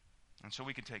 And so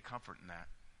we can take comfort in that.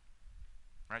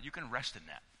 Right? You can rest in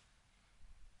that.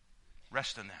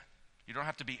 Rest in that. You don't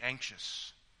have to be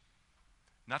anxious.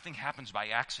 Nothing happens by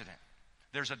accident.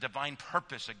 There's a divine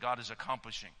purpose that God is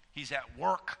accomplishing. He's at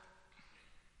work,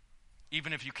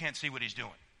 even if you can't see what he's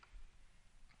doing.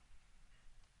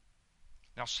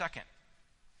 Now, secondly,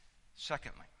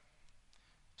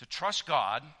 to trust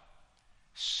God,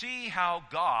 see how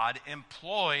God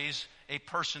employs a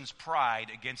person's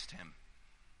pride against him.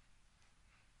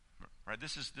 Right?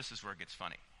 This is where it gets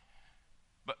funny.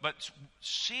 But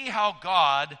see how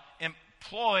God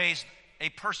employs a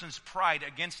person's pride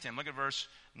against him. Look at verse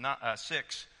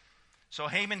 6. So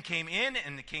Haman came in,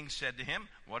 and the king said to him,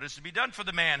 "What is to be done for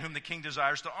the man whom the king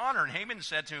desires to honor?" And Haman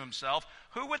said to himself,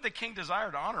 "Who would the king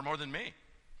desire to honor more than me?"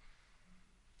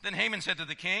 Then Haman said to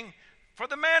the king, "For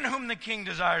the man whom the king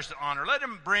desires to honor, let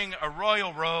him bring a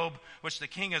royal robe which the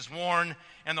king has worn,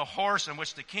 and the horse on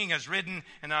which the king has ridden,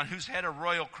 and on whose head a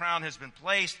royal crown has been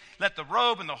placed. Let the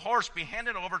robe and the horse be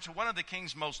handed over to one of the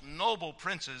king's most noble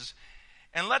princes,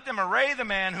 and let them array the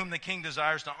man whom the king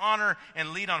desires to honor,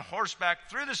 and lead on horseback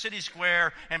through the city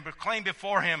square, and proclaim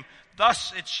before him,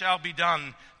 'Thus it shall be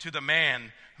done to the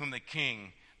man whom the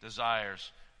king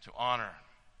desires to honor.'"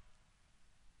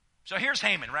 So here's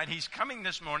Haman, right? He's coming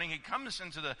this morning. He comes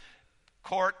into the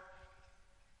court.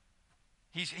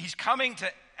 He's coming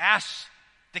to ask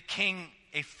the king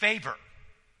a favor.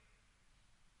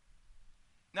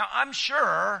 Now, I'm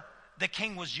sure the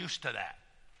king was used to that.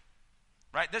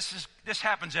 Right? This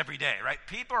happens every day, right?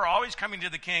 People are always coming to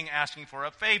the king asking for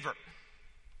a favor.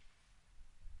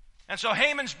 And so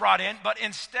Haman's brought in, but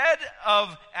instead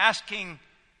of asking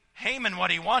Haman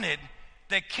what he wanted,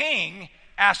 the king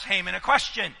asked Haman a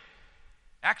question.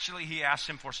 Actually, he asked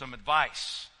him for some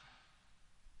advice.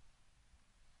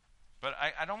 But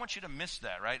I don't want you to miss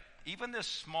that, right? Even this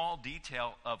small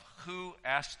detail of who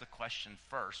asked the question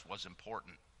first was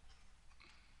important.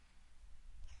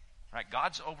 Right?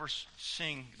 God's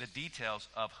overseeing the details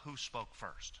of who spoke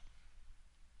first.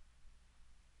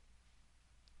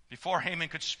 Before Haman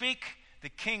could speak, the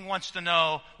king wants to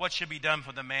know what should be done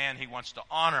for the man he wants to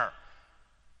honor.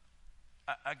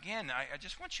 Again, I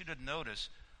just want you to notice,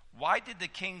 why did the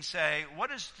king say, what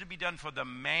is to be done for the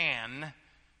man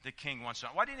the king wants to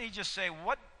honor? Why didn't he just say,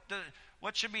 what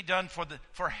should be done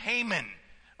for Haman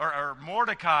or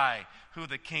Mordecai, who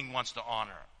the king wants to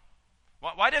honor?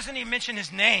 Why doesn't he mention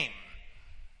his name?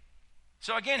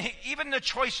 So again, even the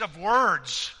choice of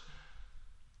words,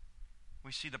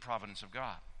 we see the providence of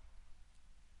God.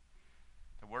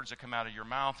 The words that come out of your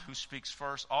mouth, who speaks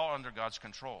first, all under God's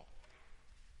control.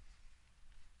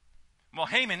 Well,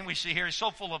 Haman, we see here, is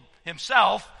so full of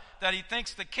himself that he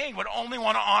thinks the king would only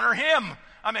want to honor him.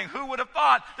 I mean, who would have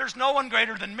thought? There's no one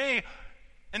greater than me.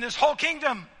 in this whole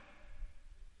kingdom.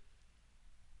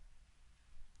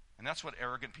 And that's what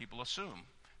arrogant people assume.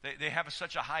 They have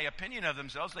such a high opinion of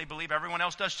themselves, they believe everyone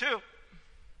else does too.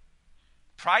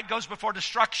 Pride goes before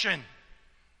destruction.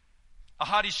 A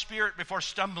haughty spirit before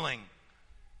stumbling.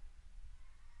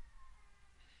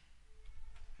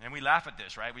 And we laugh at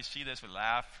this, right? We see this, we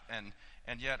laugh, and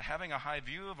yet having a high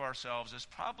view of ourselves is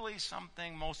probably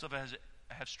something most of us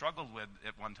have struggled with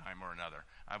at one time or another,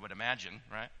 I would imagine,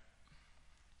 right?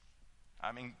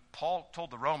 I mean, Paul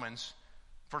told the Romans,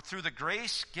 "For through the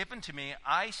grace given to me,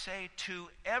 I say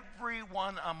to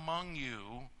everyone among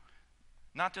you,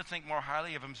 not to think more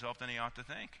highly of himself than he ought to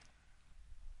think,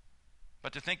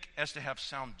 but to think as to have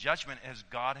sound judgment as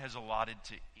God has allotted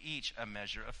to each a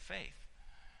measure of faith."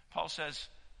 Paul says,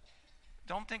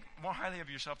 don't think more highly of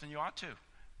yourself than you ought to.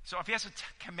 So if he has to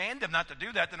command them not to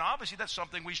do that, then obviously that's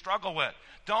something we struggle with.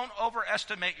 Don't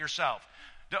overestimate yourself.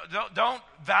 Don't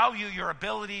value your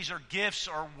abilities or gifts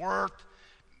or worth,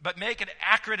 but make an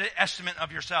accurate estimate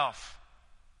of yourself.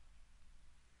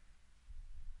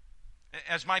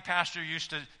 As my pastor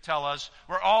used to tell us,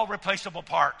 we're all replaceable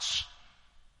parts.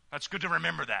 That's good to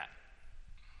remember that.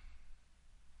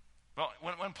 Well,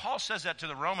 when Paul says that to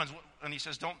the Romans, when he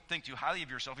says don't think too highly of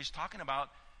yourself, he's talking about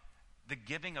the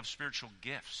giving of spiritual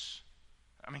gifts.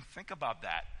 I mean, think about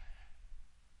that.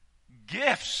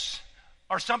 Gifts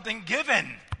are something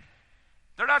given.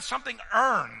 They're not something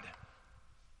earned.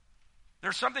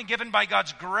 They're something given by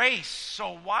God's grace.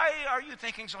 So why are you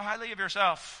thinking so highly of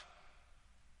yourself?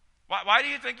 Why do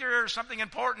you think you're something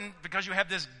important? Because you have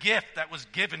this gift that was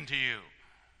given to you.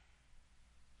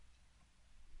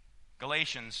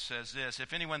 Galatians says this,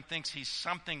 if anyone thinks he's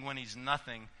something when he's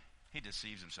nothing, he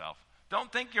deceives himself.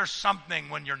 Don't think you're something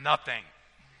when you're nothing.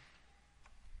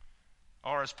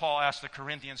 Or as Paul asked the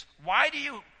Corinthians, what do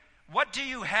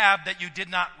you have that you did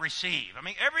not receive? I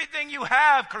mean, everything you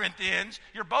have, Corinthians,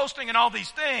 you're boasting in all these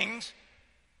things,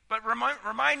 but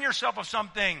remind yourself of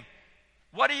something.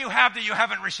 What do you have that you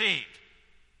haven't received?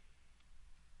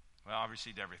 Well, I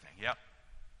received everything. Yep.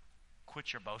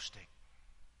 Quit your boasting.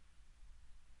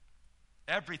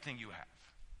 Everything you have,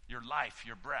 your life,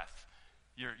 your breath,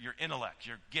 your intellect,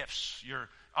 your gifts, your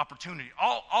opportunity,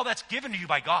 all that's given to you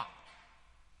by God.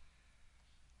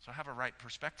 So have a right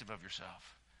perspective of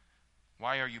yourself.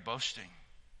 Why are you boasting?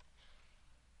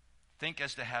 Think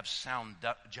as to have sound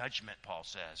judgment, Paul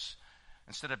says.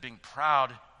 Instead of being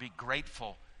proud, be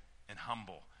grateful and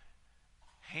humble.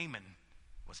 Haman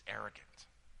was arrogant.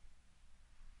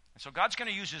 And so God's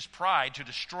going to use his pride to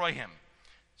destroy him.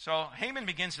 So Haman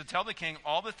begins to tell the king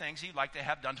all the things he'd like to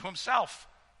have done to himself.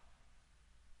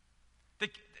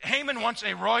 Haman wants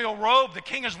a royal robe the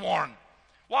king has worn.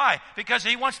 Why? Because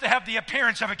he wants to have the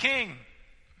appearance of a king.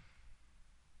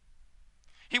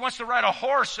 He wants to ride a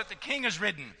horse that the king has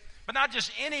ridden. But not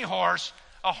just any horse,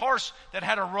 a horse that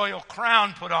had a royal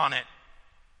crown put on it.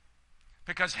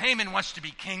 Because Haman wants to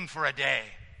be king for a day.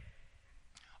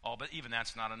 Oh, but even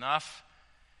that's not enough.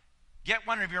 Get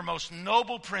one of your most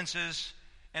noble princes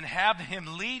and have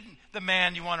him lead the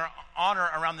man you want to honor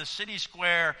around the city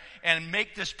square and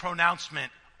make this pronouncement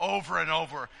over and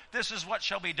over. This is what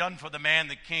shall be done for the man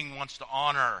the king wants to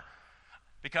honor.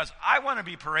 Because I want to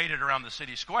be paraded around the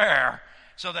city square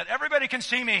so that everybody can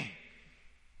see me.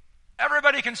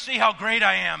 Everybody can see how great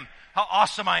I am, how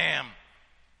awesome I am.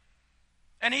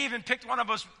 And he even picked one of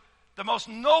the most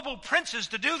noble princes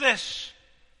to do this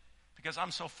because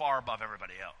I'm so far above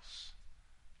everybody else.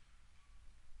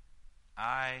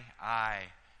 I.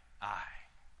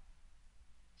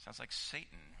 Sounds like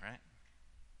Satan, right?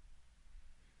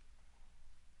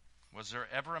 Was there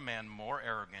ever a man more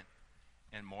arrogant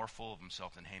and more full of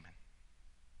himself than Haman?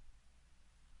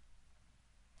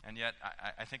 And yet,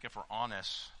 I think if we're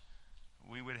honest,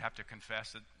 we would have to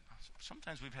confess that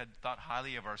sometimes we've had thought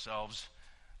highly of ourselves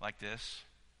like this.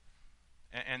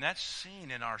 And that's seen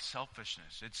in our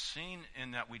selfishness. It's seen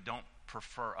in that we don't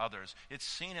prefer others. It's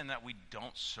seen in that we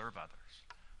don't serve others.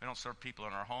 We don't serve people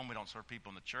in our home. We don't serve people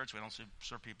in the church. We don't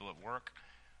serve people at work.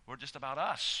 We're just about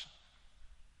us.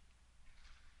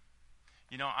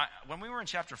 You know, when we were in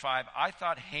chapter 5, I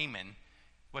thought Haman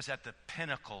was at the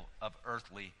pinnacle of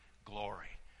earthly glory.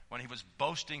 When he was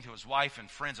boasting to his wife and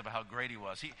friends about how great he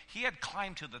was. He had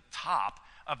climbed to the top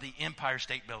of the Empire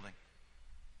State Building.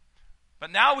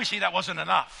 But now we see that wasn't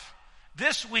enough.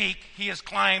 This week, he has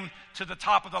climbed to the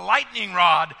top of the lightning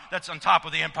rod that's on top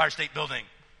of the Empire State Building.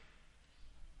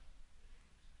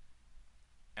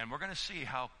 And we're going to see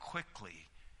how quickly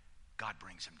God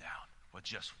brings him down with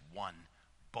just one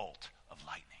bolt of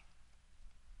lightning.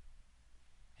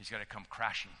 He's going to come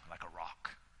crashing like a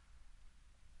rock.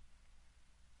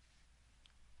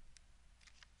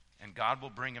 And God will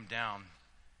bring him down.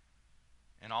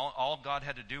 And all God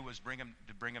had to do was bring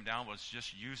him down was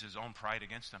just use his own pride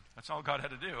against him. That's all God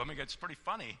had to do. I mean, it's pretty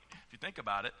funny if you think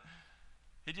about it.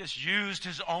 He just used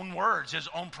his own words, his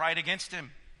own pride against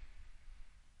him.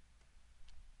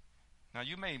 Now,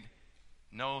 you may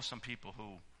know some people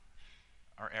who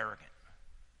are arrogant,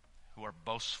 who are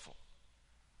boastful.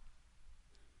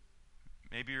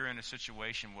 Maybe you're in a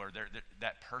situation where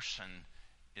that person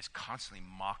is constantly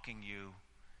mocking you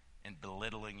and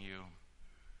belittling you,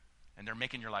 and they're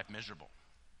making your life miserable.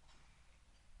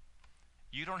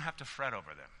 You don't have to fret over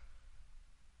them.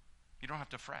 You don't have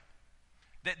to fret.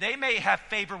 They may have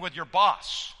favor with your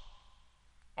boss,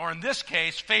 or in this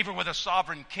case, favor with a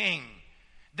sovereign king.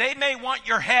 They may want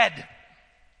your head.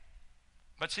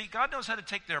 But see, God knows how to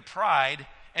take their pride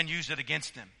and use it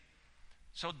against them.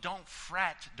 So don't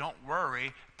fret, don't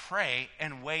worry, pray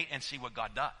and wait and see what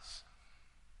God does.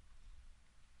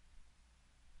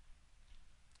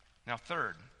 Now,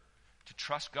 third, to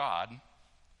trust God,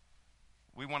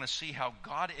 we want to see how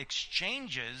God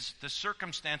exchanges the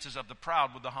circumstances of the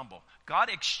proud with the humble. God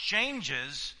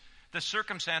exchanges the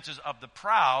circumstances of the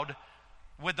proud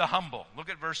with the humble. Look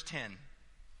at verse 10.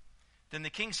 Then the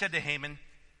king said to Haman,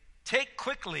 "Take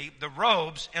quickly the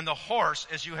robes and the horse,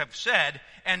 as you have said,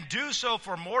 and do so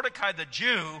for Mordecai the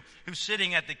Jew, who's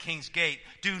sitting at the king's gate.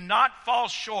 Do not fall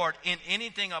short in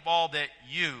anything of all that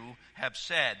you have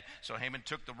said." So Haman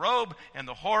took the robe and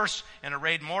the horse and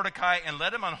arrayed Mordecai and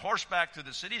led him on horseback to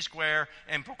the city square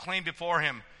and proclaimed before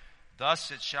him,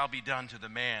 "Thus it shall be done to the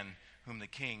man whom the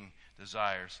king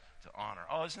desires to honor."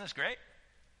 Oh, isn't this great?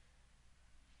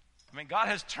 I mean, God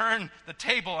has turned the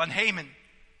table on Haman.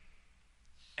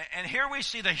 And here we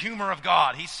see the humor of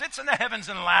God. He sits in the heavens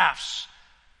and laughs.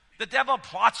 The devil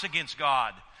plots against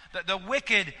God. The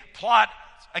wicked plot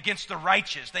against the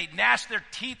righteous. They gnash their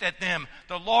teeth at them.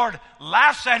 The Lord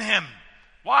laughs at him.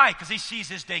 Why? Because he sees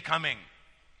his day coming.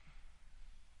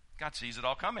 God sees it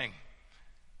all coming.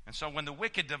 And so when the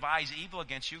wicked devise evil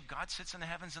against you, God sits in the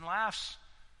heavens and laughs.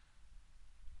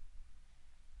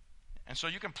 And so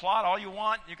you can plot all you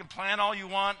want. You can plan all you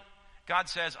want. God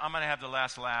says, "I'm going to have the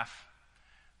last laugh."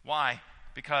 Why?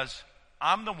 Because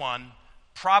I'm the one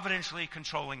providentially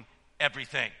controlling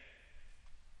everything.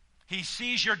 He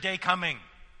sees your day coming.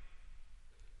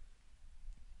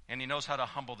 And he knows how to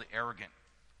humble the arrogant.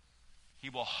 He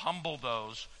will humble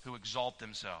those who exalt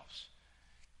themselves.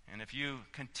 And if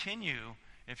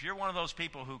you're one of those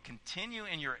people who continue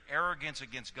in your arrogance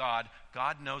against God,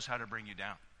 God knows how to bring you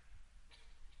down.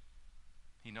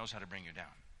 He knows how to bring you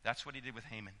down. That's what he did with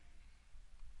Haman.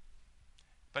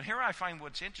 But here I find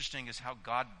what's interesting is how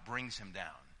God brings him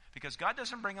down. Because God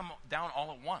doesn't bring him down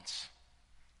all at once.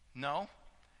 No.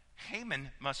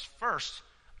 Haman must first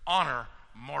honor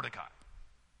Mordecai.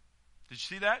 Did you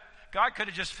see that? God could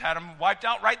have just had him wiped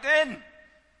out right then.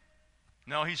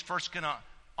 No, he's first going to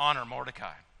honor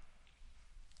Mordecai.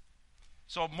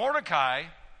 So Mordecai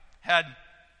had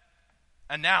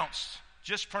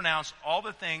pronounced all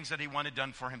the things that he wanted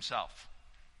done for himself.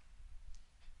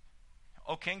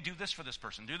 "Oh, king, do this for this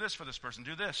person, do this for this person,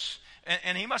 do this."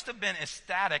 And he must have been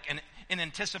ecstatic and in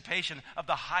anticipation of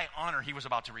the high honor he was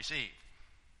about to receive.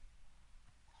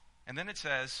 And then it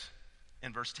says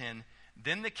in verse 10,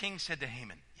 "Then the king said to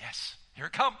Haman," yes, here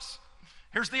it comes.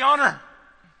 Here's the honor.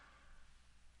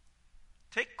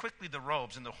 "Take quickly the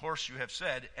robes and the horse you have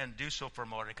said, and do so for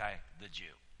Mordecai the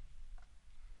Jew."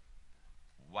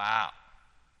 Wow.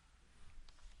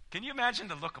 Can you imagine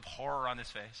the look of horror on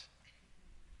his face?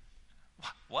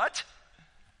 What?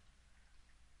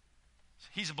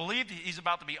 He's believed, he's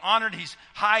about to be honored, he's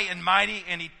high and mighty,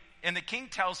 and the king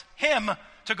tells him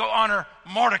to go honor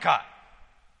Mordecai.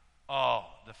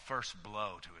 Oh, the first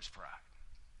blow to his pride.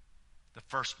 The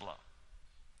first blow.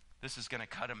 This is going to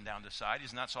cut him down to side.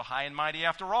 He's not so high and mighty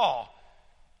after all.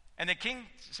 And the king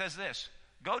says this,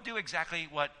 "Go do exactly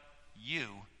what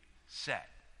you said.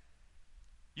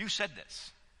 You said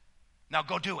this. Now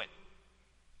go do it."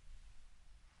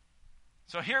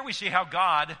 So here we see how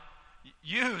God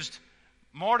used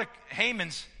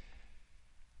Haman's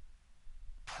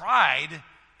pride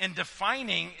in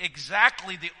defining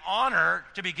exactly the honor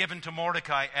to be given to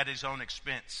Mordecai at his own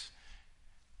expense.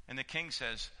 And the king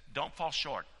says, "Don't fall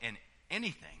short in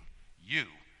anything you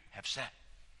have said."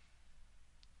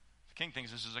 The king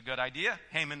thinks this is a good idea.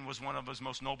 Haman was one of his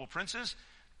most noble princes.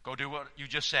 Go do what you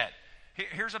just said.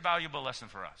 Here's a valuable lesson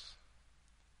for us.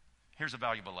 Here's a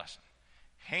valuable lesson.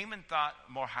 Haman thought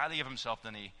more highly of himself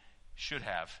than he should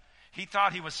have. He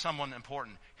thought he was someone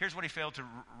important. Here's what he failed to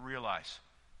realize.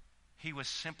 He was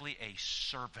simply a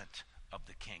servant of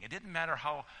the king. It didn't matter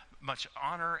how much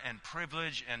honor and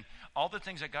privilege and all the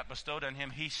things that got bestowed on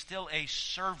him. He's still a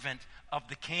servant of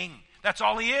the king. That's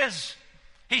all he is.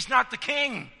 He's not the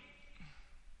king.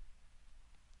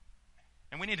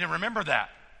 And we need to remember that.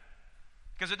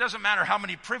 Because it doesn't matter how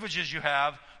many privileges you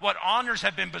have, what honors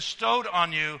have been bestowed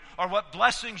on you, or what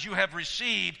blessings you have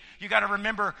received, you got to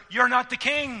remember you're not the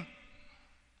king.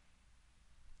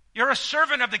 You're a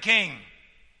servant of the king.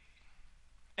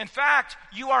 In fact,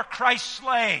 you are Christ's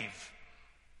slave.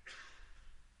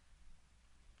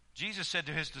 Jesus said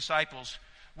to his disciples,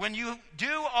 when you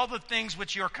do all the things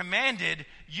which you're commanded,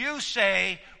 you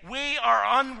say, we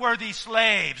are unworthy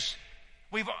slaves.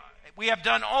 We have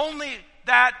done only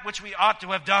that which we ought to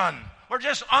have done. We're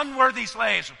just unworthy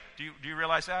slaves. Do you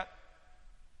realize that?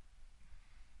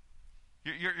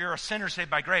 You're a sinner saved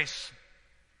by grace.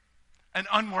 An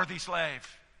unworthy slave.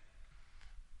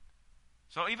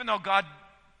 So even though God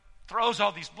throws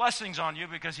all these blessings on you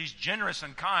because he's generous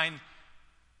and kind,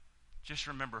 just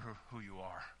remember who you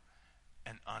are.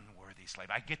 An unworthy slave.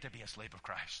 I get to be a slave of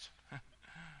Christ.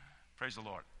 Praise the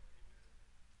Lord.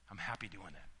 I'm happy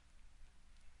doing that.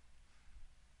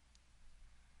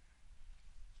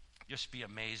 Just be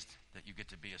amazed that you get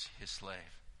to be his slave.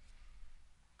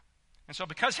 And so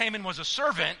because Haman was a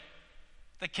servant,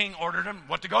 the king ordered him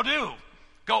what to go do.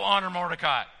 Go honor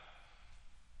Mordecai.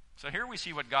 So here we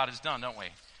see what God has done, don't we?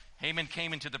 Haman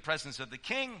came into the presence of the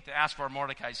king to ask for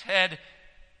Mordecai's head.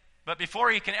 But before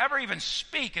he can ever even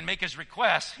speak and make his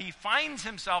request, he finds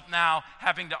himself now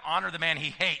having to honor the man he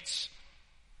hates.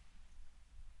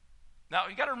 Now,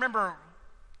 you got to remember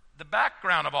the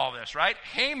background of all this, right?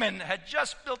 Haman had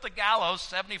just built a gallows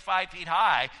 75 feet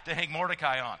high to hang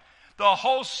Mordecai on. The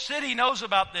whole city knows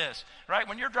about this, right?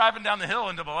 When you're driving down the hill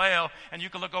into Vallejo and you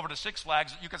can look over to Six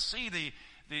Flags, you can see the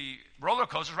roller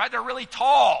coasters, right? They're really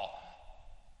tall.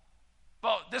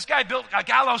 Well, this guy built a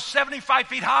gallows 75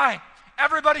 feet high.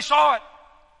 Everybody saw it.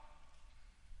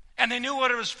 And they knew what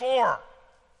it was for.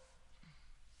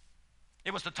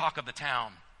 It was the talk of the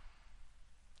town.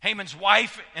 Haman's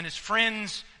wife and his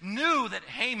friends knew that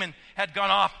Haman had gone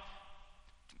off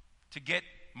to get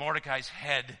Mordecai's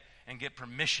head and get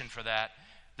permission for that.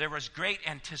 There was great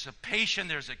anticipation.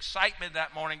 There's excitement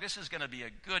that morning. This is going to be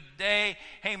a good day.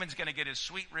 Haman's going to get his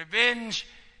sweet revenge.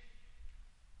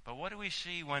 But what do we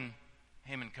see when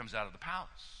Haman comes out of the palace?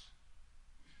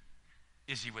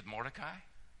 Is he with Mordecai?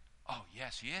 Oh,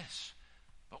 yes, he is.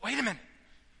 But wait a minute.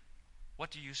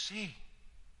 What do you see?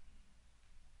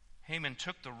 Haman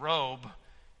took the robe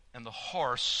and the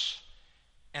horse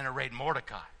and arrayed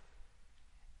Mordecai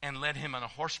and led him on a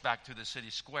horseback to the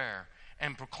city square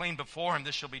and proclaimed before him,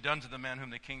 this shall be done to the man whom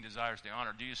the king desires to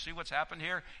honor. Do you see what's happened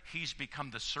here? He's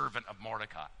become the servant of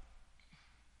Mordecai.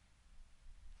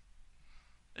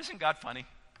 Isn't God funny?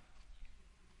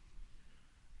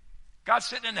 God's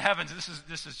sitting in the heavens.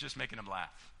 This is just making him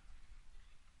laugh.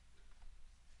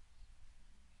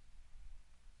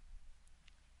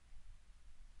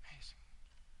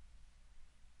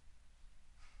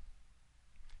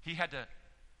 He had to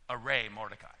array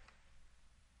Mordecai.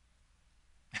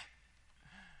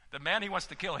 The man he wants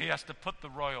to kill, he has to put the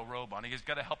royal robe on. He's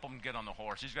got to help him get on the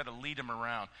horse. He's got to lead him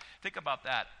around. Think about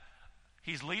that.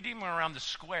 He's leading him around the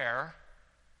square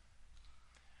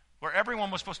where everyone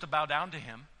was supposed to bow down to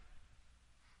him.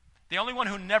 The only one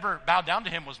who never bowed down to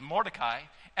him was Mordecai,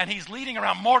 and he's leading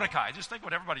around Mordecai. Just think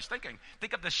what everybody's thinking.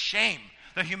 Think of the shame,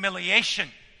 the humiliation,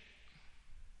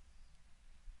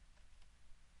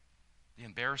 the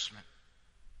embarrassment,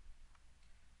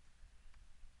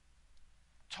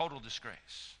 total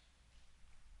disgrace.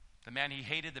 The man he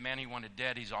hated, the man he wanted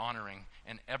dead, he's honoring,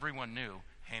 and everyone knew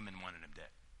Haman wanted him dead.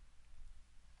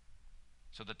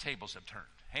 So the tables have turned.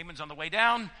 Haman's on the way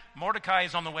down, Mordecai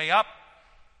is on the way up.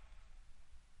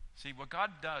 See, what God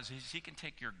does is he can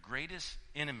take your greatest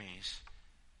enemies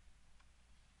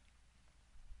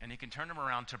and he can turn them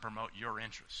around to promote your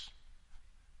interests.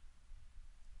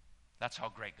 That's how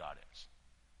great God is.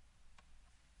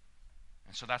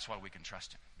 And so that's why we can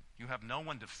trust him. You have no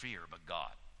one to fear but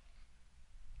God.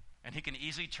 And he can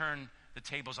easily turn the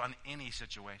tables on any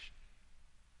situation.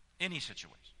 Any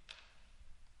situation.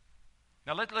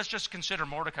 Now let's just consider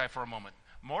Mordecai for a moment.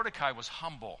 Mordecai was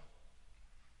humble.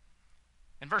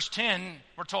 In verse 10,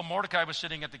 we're told Mordecai was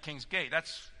sitting at the king's gate.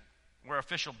 That's where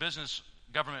official business,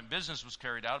 government business was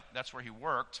carried out. That's where he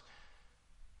worked.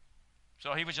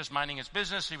 So he was just minding his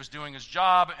business. He was doing his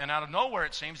job. And out of nowhere,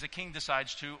 it seems, the king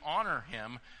decides to honor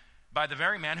him by the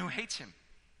very man who hates him.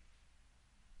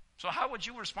 So how would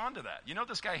you respond to that? You know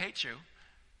this guy hates you.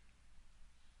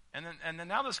 And then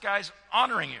now this guy's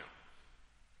honoring you.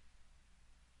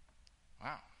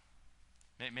 Wow.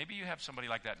 Maybe you have somebody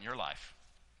like that in your life.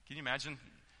 Can you imagine?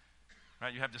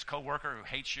 Right? You have this coworker who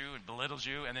hates you and belittles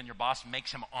you, and then your boss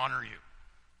makes him honor you.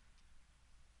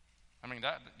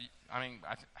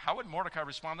 How would Mordecai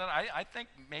respond to that? I think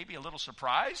maybe a little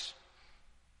surprise.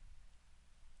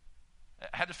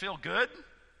 Had to feel good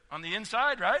on the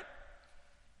inside, right?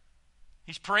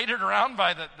 He's paraded around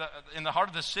in the heart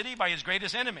of the city by his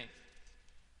greatest enemy.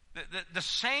 The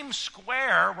same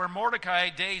square where Mordecai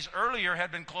days earlier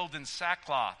had been clothed in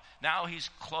sackcloth. Now he's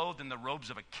clothed in the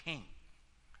robes of a king.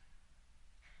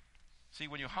 See,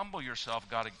 when you humble yourself,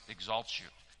 God exalts you.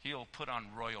 He'll put on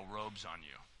royal robes on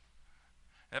you.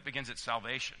 That begins at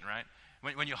salvation, right?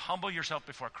 When you humble yourself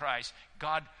before Christ,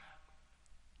 God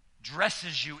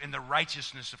dresses you in the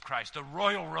righteousness of Christ, the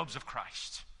royal robes of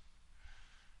Christ.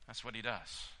 That's what he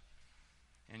does.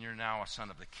 And you're now a son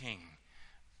of the king.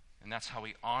 And that's how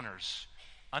he honors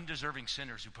undeserving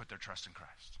sinners who put their trust in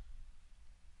Christ.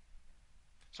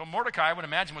 So Mordecai, I would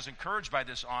imagine, was encouraged by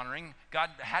this honoring. God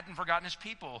hadn't forgotten his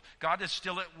people. God is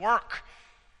still at work.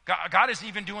 God is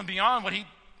even doing beyond what he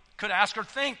could ask or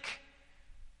think.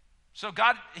 So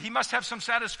God, he must have some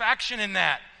satisfaction in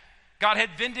that. God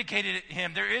had vindicated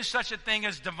him. There is such a thing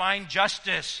as divine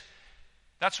justice.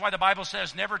 That's why the Bible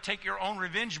says, never take your own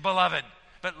revenge, beloved,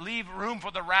 but leave room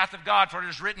for the wrath of God. For it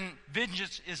is written,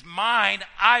 vengeance is mine,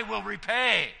 I will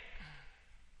repay.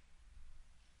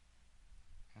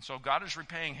 And so God is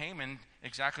repaying Haman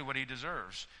exactly what he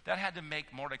deserves. That had to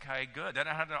make Mordecai good. That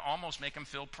had to almost make him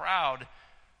feel proud.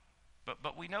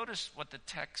 But we notice what the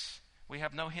text, we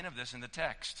have no hint of this in the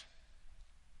text.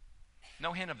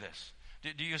 No hint of this.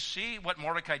 Do you see what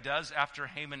Mordecai does after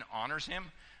Haman honors him?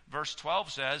 Verse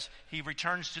 12 says, he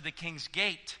returns to the king's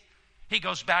gate. He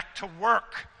goes back to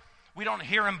work. We don't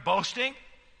hear him boasting.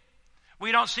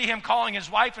 We don't see him calling his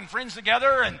wife and friends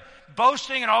together and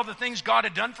boasting and all the things God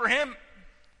had done for him.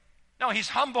 No, he's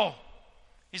humble.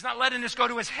 He's not letting this go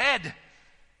to his head.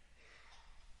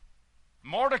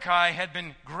 Mordecai had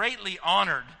been greatly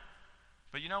honored.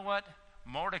 But you know what?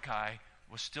 Mordecai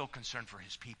was still concerned for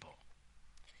his people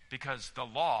because the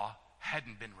law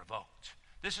hadn't been revoked.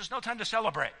 This is no time to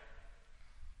celebrate.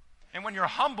 And when you're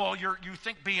humble, you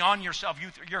think beyond yourself.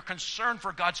 You're concerned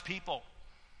for God's people.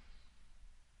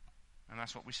 And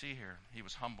that's what we see here. He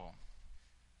was humble.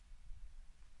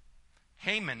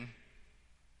 Haman,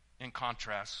 in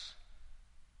contrast,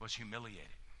 was humiliated.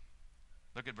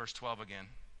 Look at verse 12 again.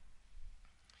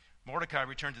 Mordecai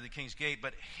returned to the king's gate,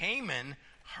 but Haman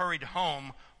hurried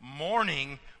home,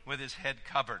 mourning with his head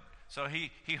covered. So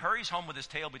he hurries home with his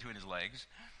tail between his legs.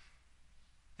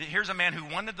 Here's a man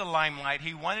who wanted the limelight.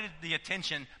 He wanted the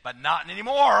attention, but not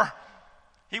anymore.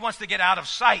 He wants to get out of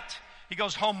sight. He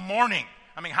goes home mourning.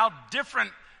 I mean, how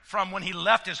different from when he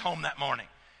left his home that morning.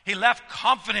 He left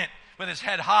confident with his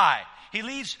head high. He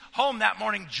leaves home that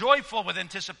morning joyful with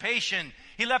anticipation.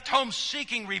 He left home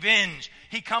seeking revenge.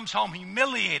 He comes home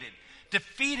humiliated,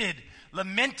 defeated,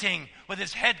 lamenting with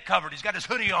his head covered. He's got his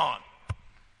hoodie on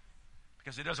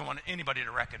because he doesn't want anybody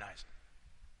to recognize him.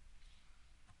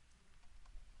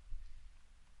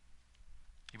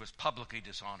 He was publicly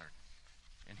dishonored.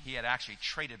 And he had actually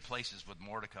traded places with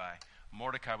Mordecai.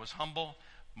 Mordecai was humble.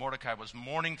 Mordecai was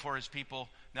mourning for his people.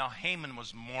 Now Haman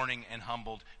was mourning and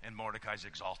humbled, and Mordecai's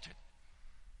exalted.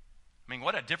 I mean,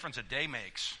 what a difference a day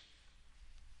makes.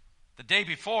 The day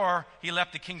before, he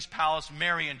left the king's palace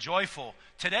merry and joyful.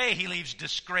 Today, he leaves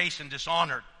disgraced and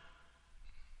dishonored.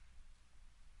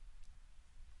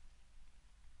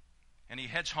 And he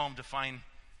heads home to find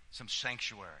some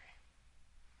sanctuary.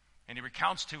 And he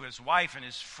recounts to his wife and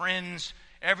his friends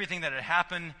everything that had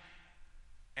happened.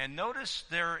 And notice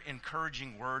their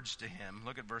encouraging words to him.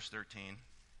 Look at verse 13.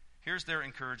 Here's their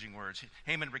encouraging words.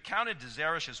 Haman recounted to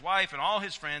Zeresh, his wife, and all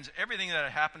his friends everything that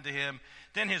had happened to him.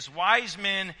 Then his wise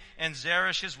men and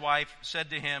Zeresh, his wife, said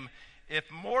to him,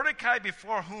 if Mordecai,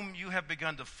 before whom you have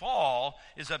begun to fall,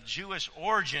 is of Jewish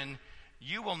origin,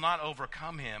 you will not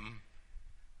overcome him,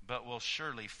 but will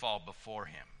surely fall before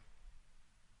him.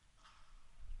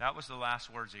 That was the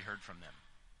last words he heard from them.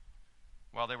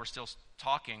 While they were still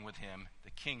talking with him,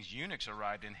 the king's eunuchs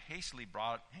arrived and hastily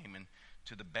brought Haman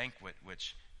to the banquet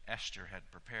which Esther had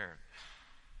prepared.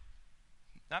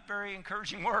 Not very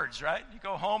encouraging words, right? You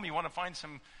go home, you want to find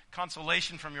some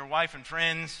consolation from your wife and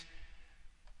friends.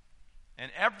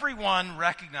 And everyone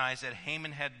recognized that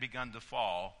Haman had begun to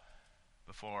fall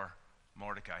before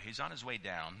Mordecai. He's on his way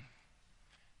down.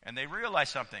 And they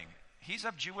realized something. He's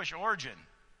of Jewish origin.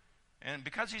 And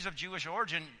because he's of Jewish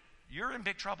origin, you're in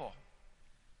big trouble.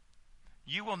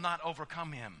 You will not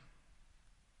overcome him.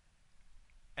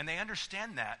 And they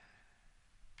understand that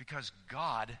because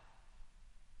God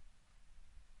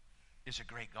is a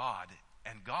great God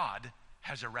And God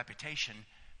has a reputation,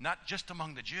 not just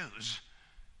among the Jews,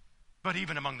 but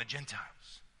even among the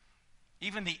Gentiles.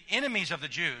 Even the enemies of the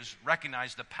Jews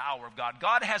recognize the power of God.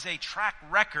 God has a track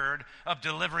record of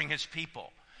delivering his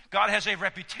people. God has a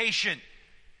reputation.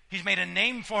 He's made a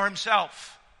name for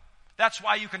himself. That's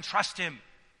why you can trust him.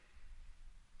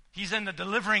 He's in the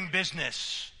delivering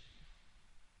business.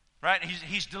 Right?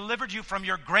 He's delivered you from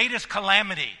your greatest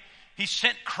calamity. He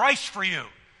sent Christ for you,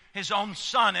 his own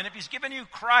son. And if he's given you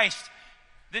Christ,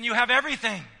 then you have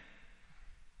everything.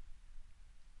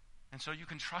 And so you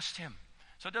can trust him.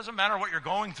 So it doesn't matter what you're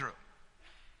going through.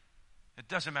 It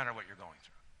doesn't matter what you're going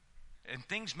through. And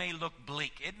things may look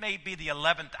bleak. It may be the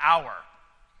 11th hour.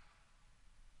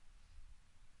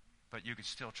 But you can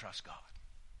still trust God.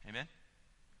 Amen?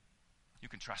 You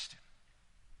can trust him.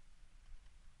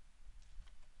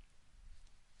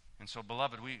 And so,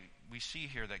 beloved, we see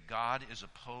here that God is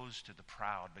opposed to the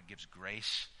proud, but gives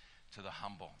grace to the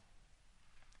humble.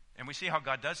 And we see how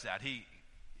God does that.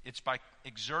 It's by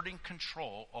exerting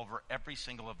control over every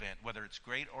single event, whether it's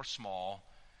great or small,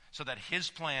 so that his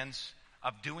plans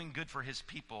of doing good for his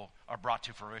people are brought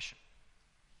to fruition.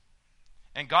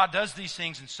 And God does these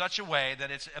things in such a way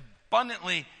that it's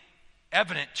abundantly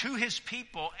evident to his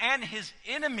people and his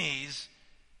enemies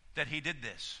that he did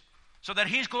this, so that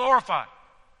he's glorified.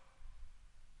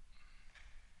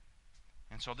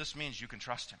 And so this means you can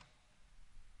trust him.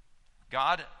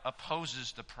 God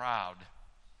opposes the proud,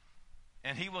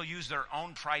 and he will use their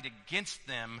own pride against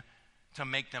them to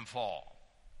make them fall.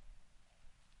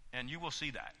 And you will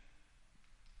see that.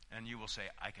 And you will say,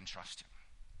 I can trust him.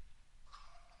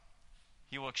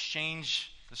 He will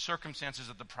exchange the circumstances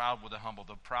of the proud with the humble.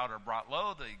 The proud are brought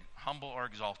low, the humble are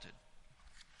exalted.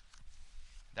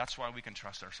 That's why we can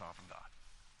trust our sovereign God.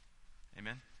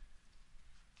 Amen?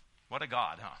 What a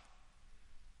God, huh?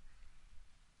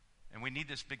 And we need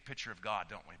this big picture of God,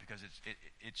 don't we? Because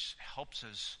it helps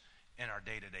us in our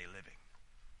day-to-day living.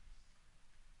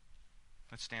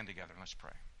 Let's stand together and let's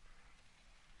pray.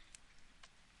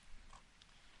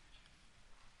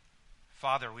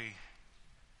 Father, we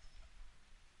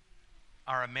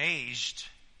are amazed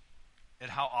at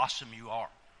how awesome you are.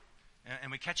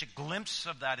 And we catch a glimpse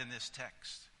of that in this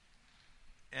text.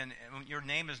 And your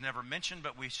name is never mentioned,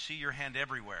 but we see your hand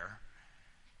everywhere.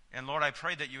 And Lord, I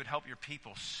pray that you would help your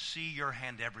people see your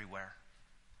hand everywhere.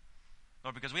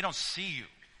 Lord, because we don't see you.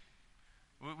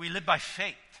 We live by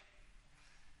faith.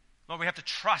 Lord, we have to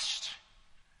trust.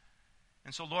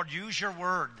 And so, Lord, use your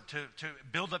word to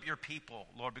build up your people,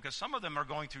 Lord, because some of them are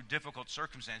going through difficult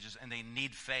circumstances and they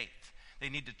need faith. They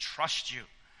need to trust you,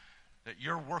 that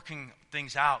you're working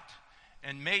things out.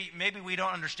 And maybe we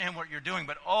don't understand what you're doing,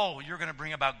 but you're going to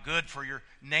bring about good for your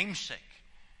name's sake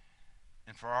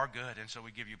and for our good. And so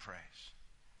we give you praise.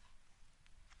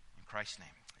 In Christ's name,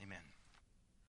 amen.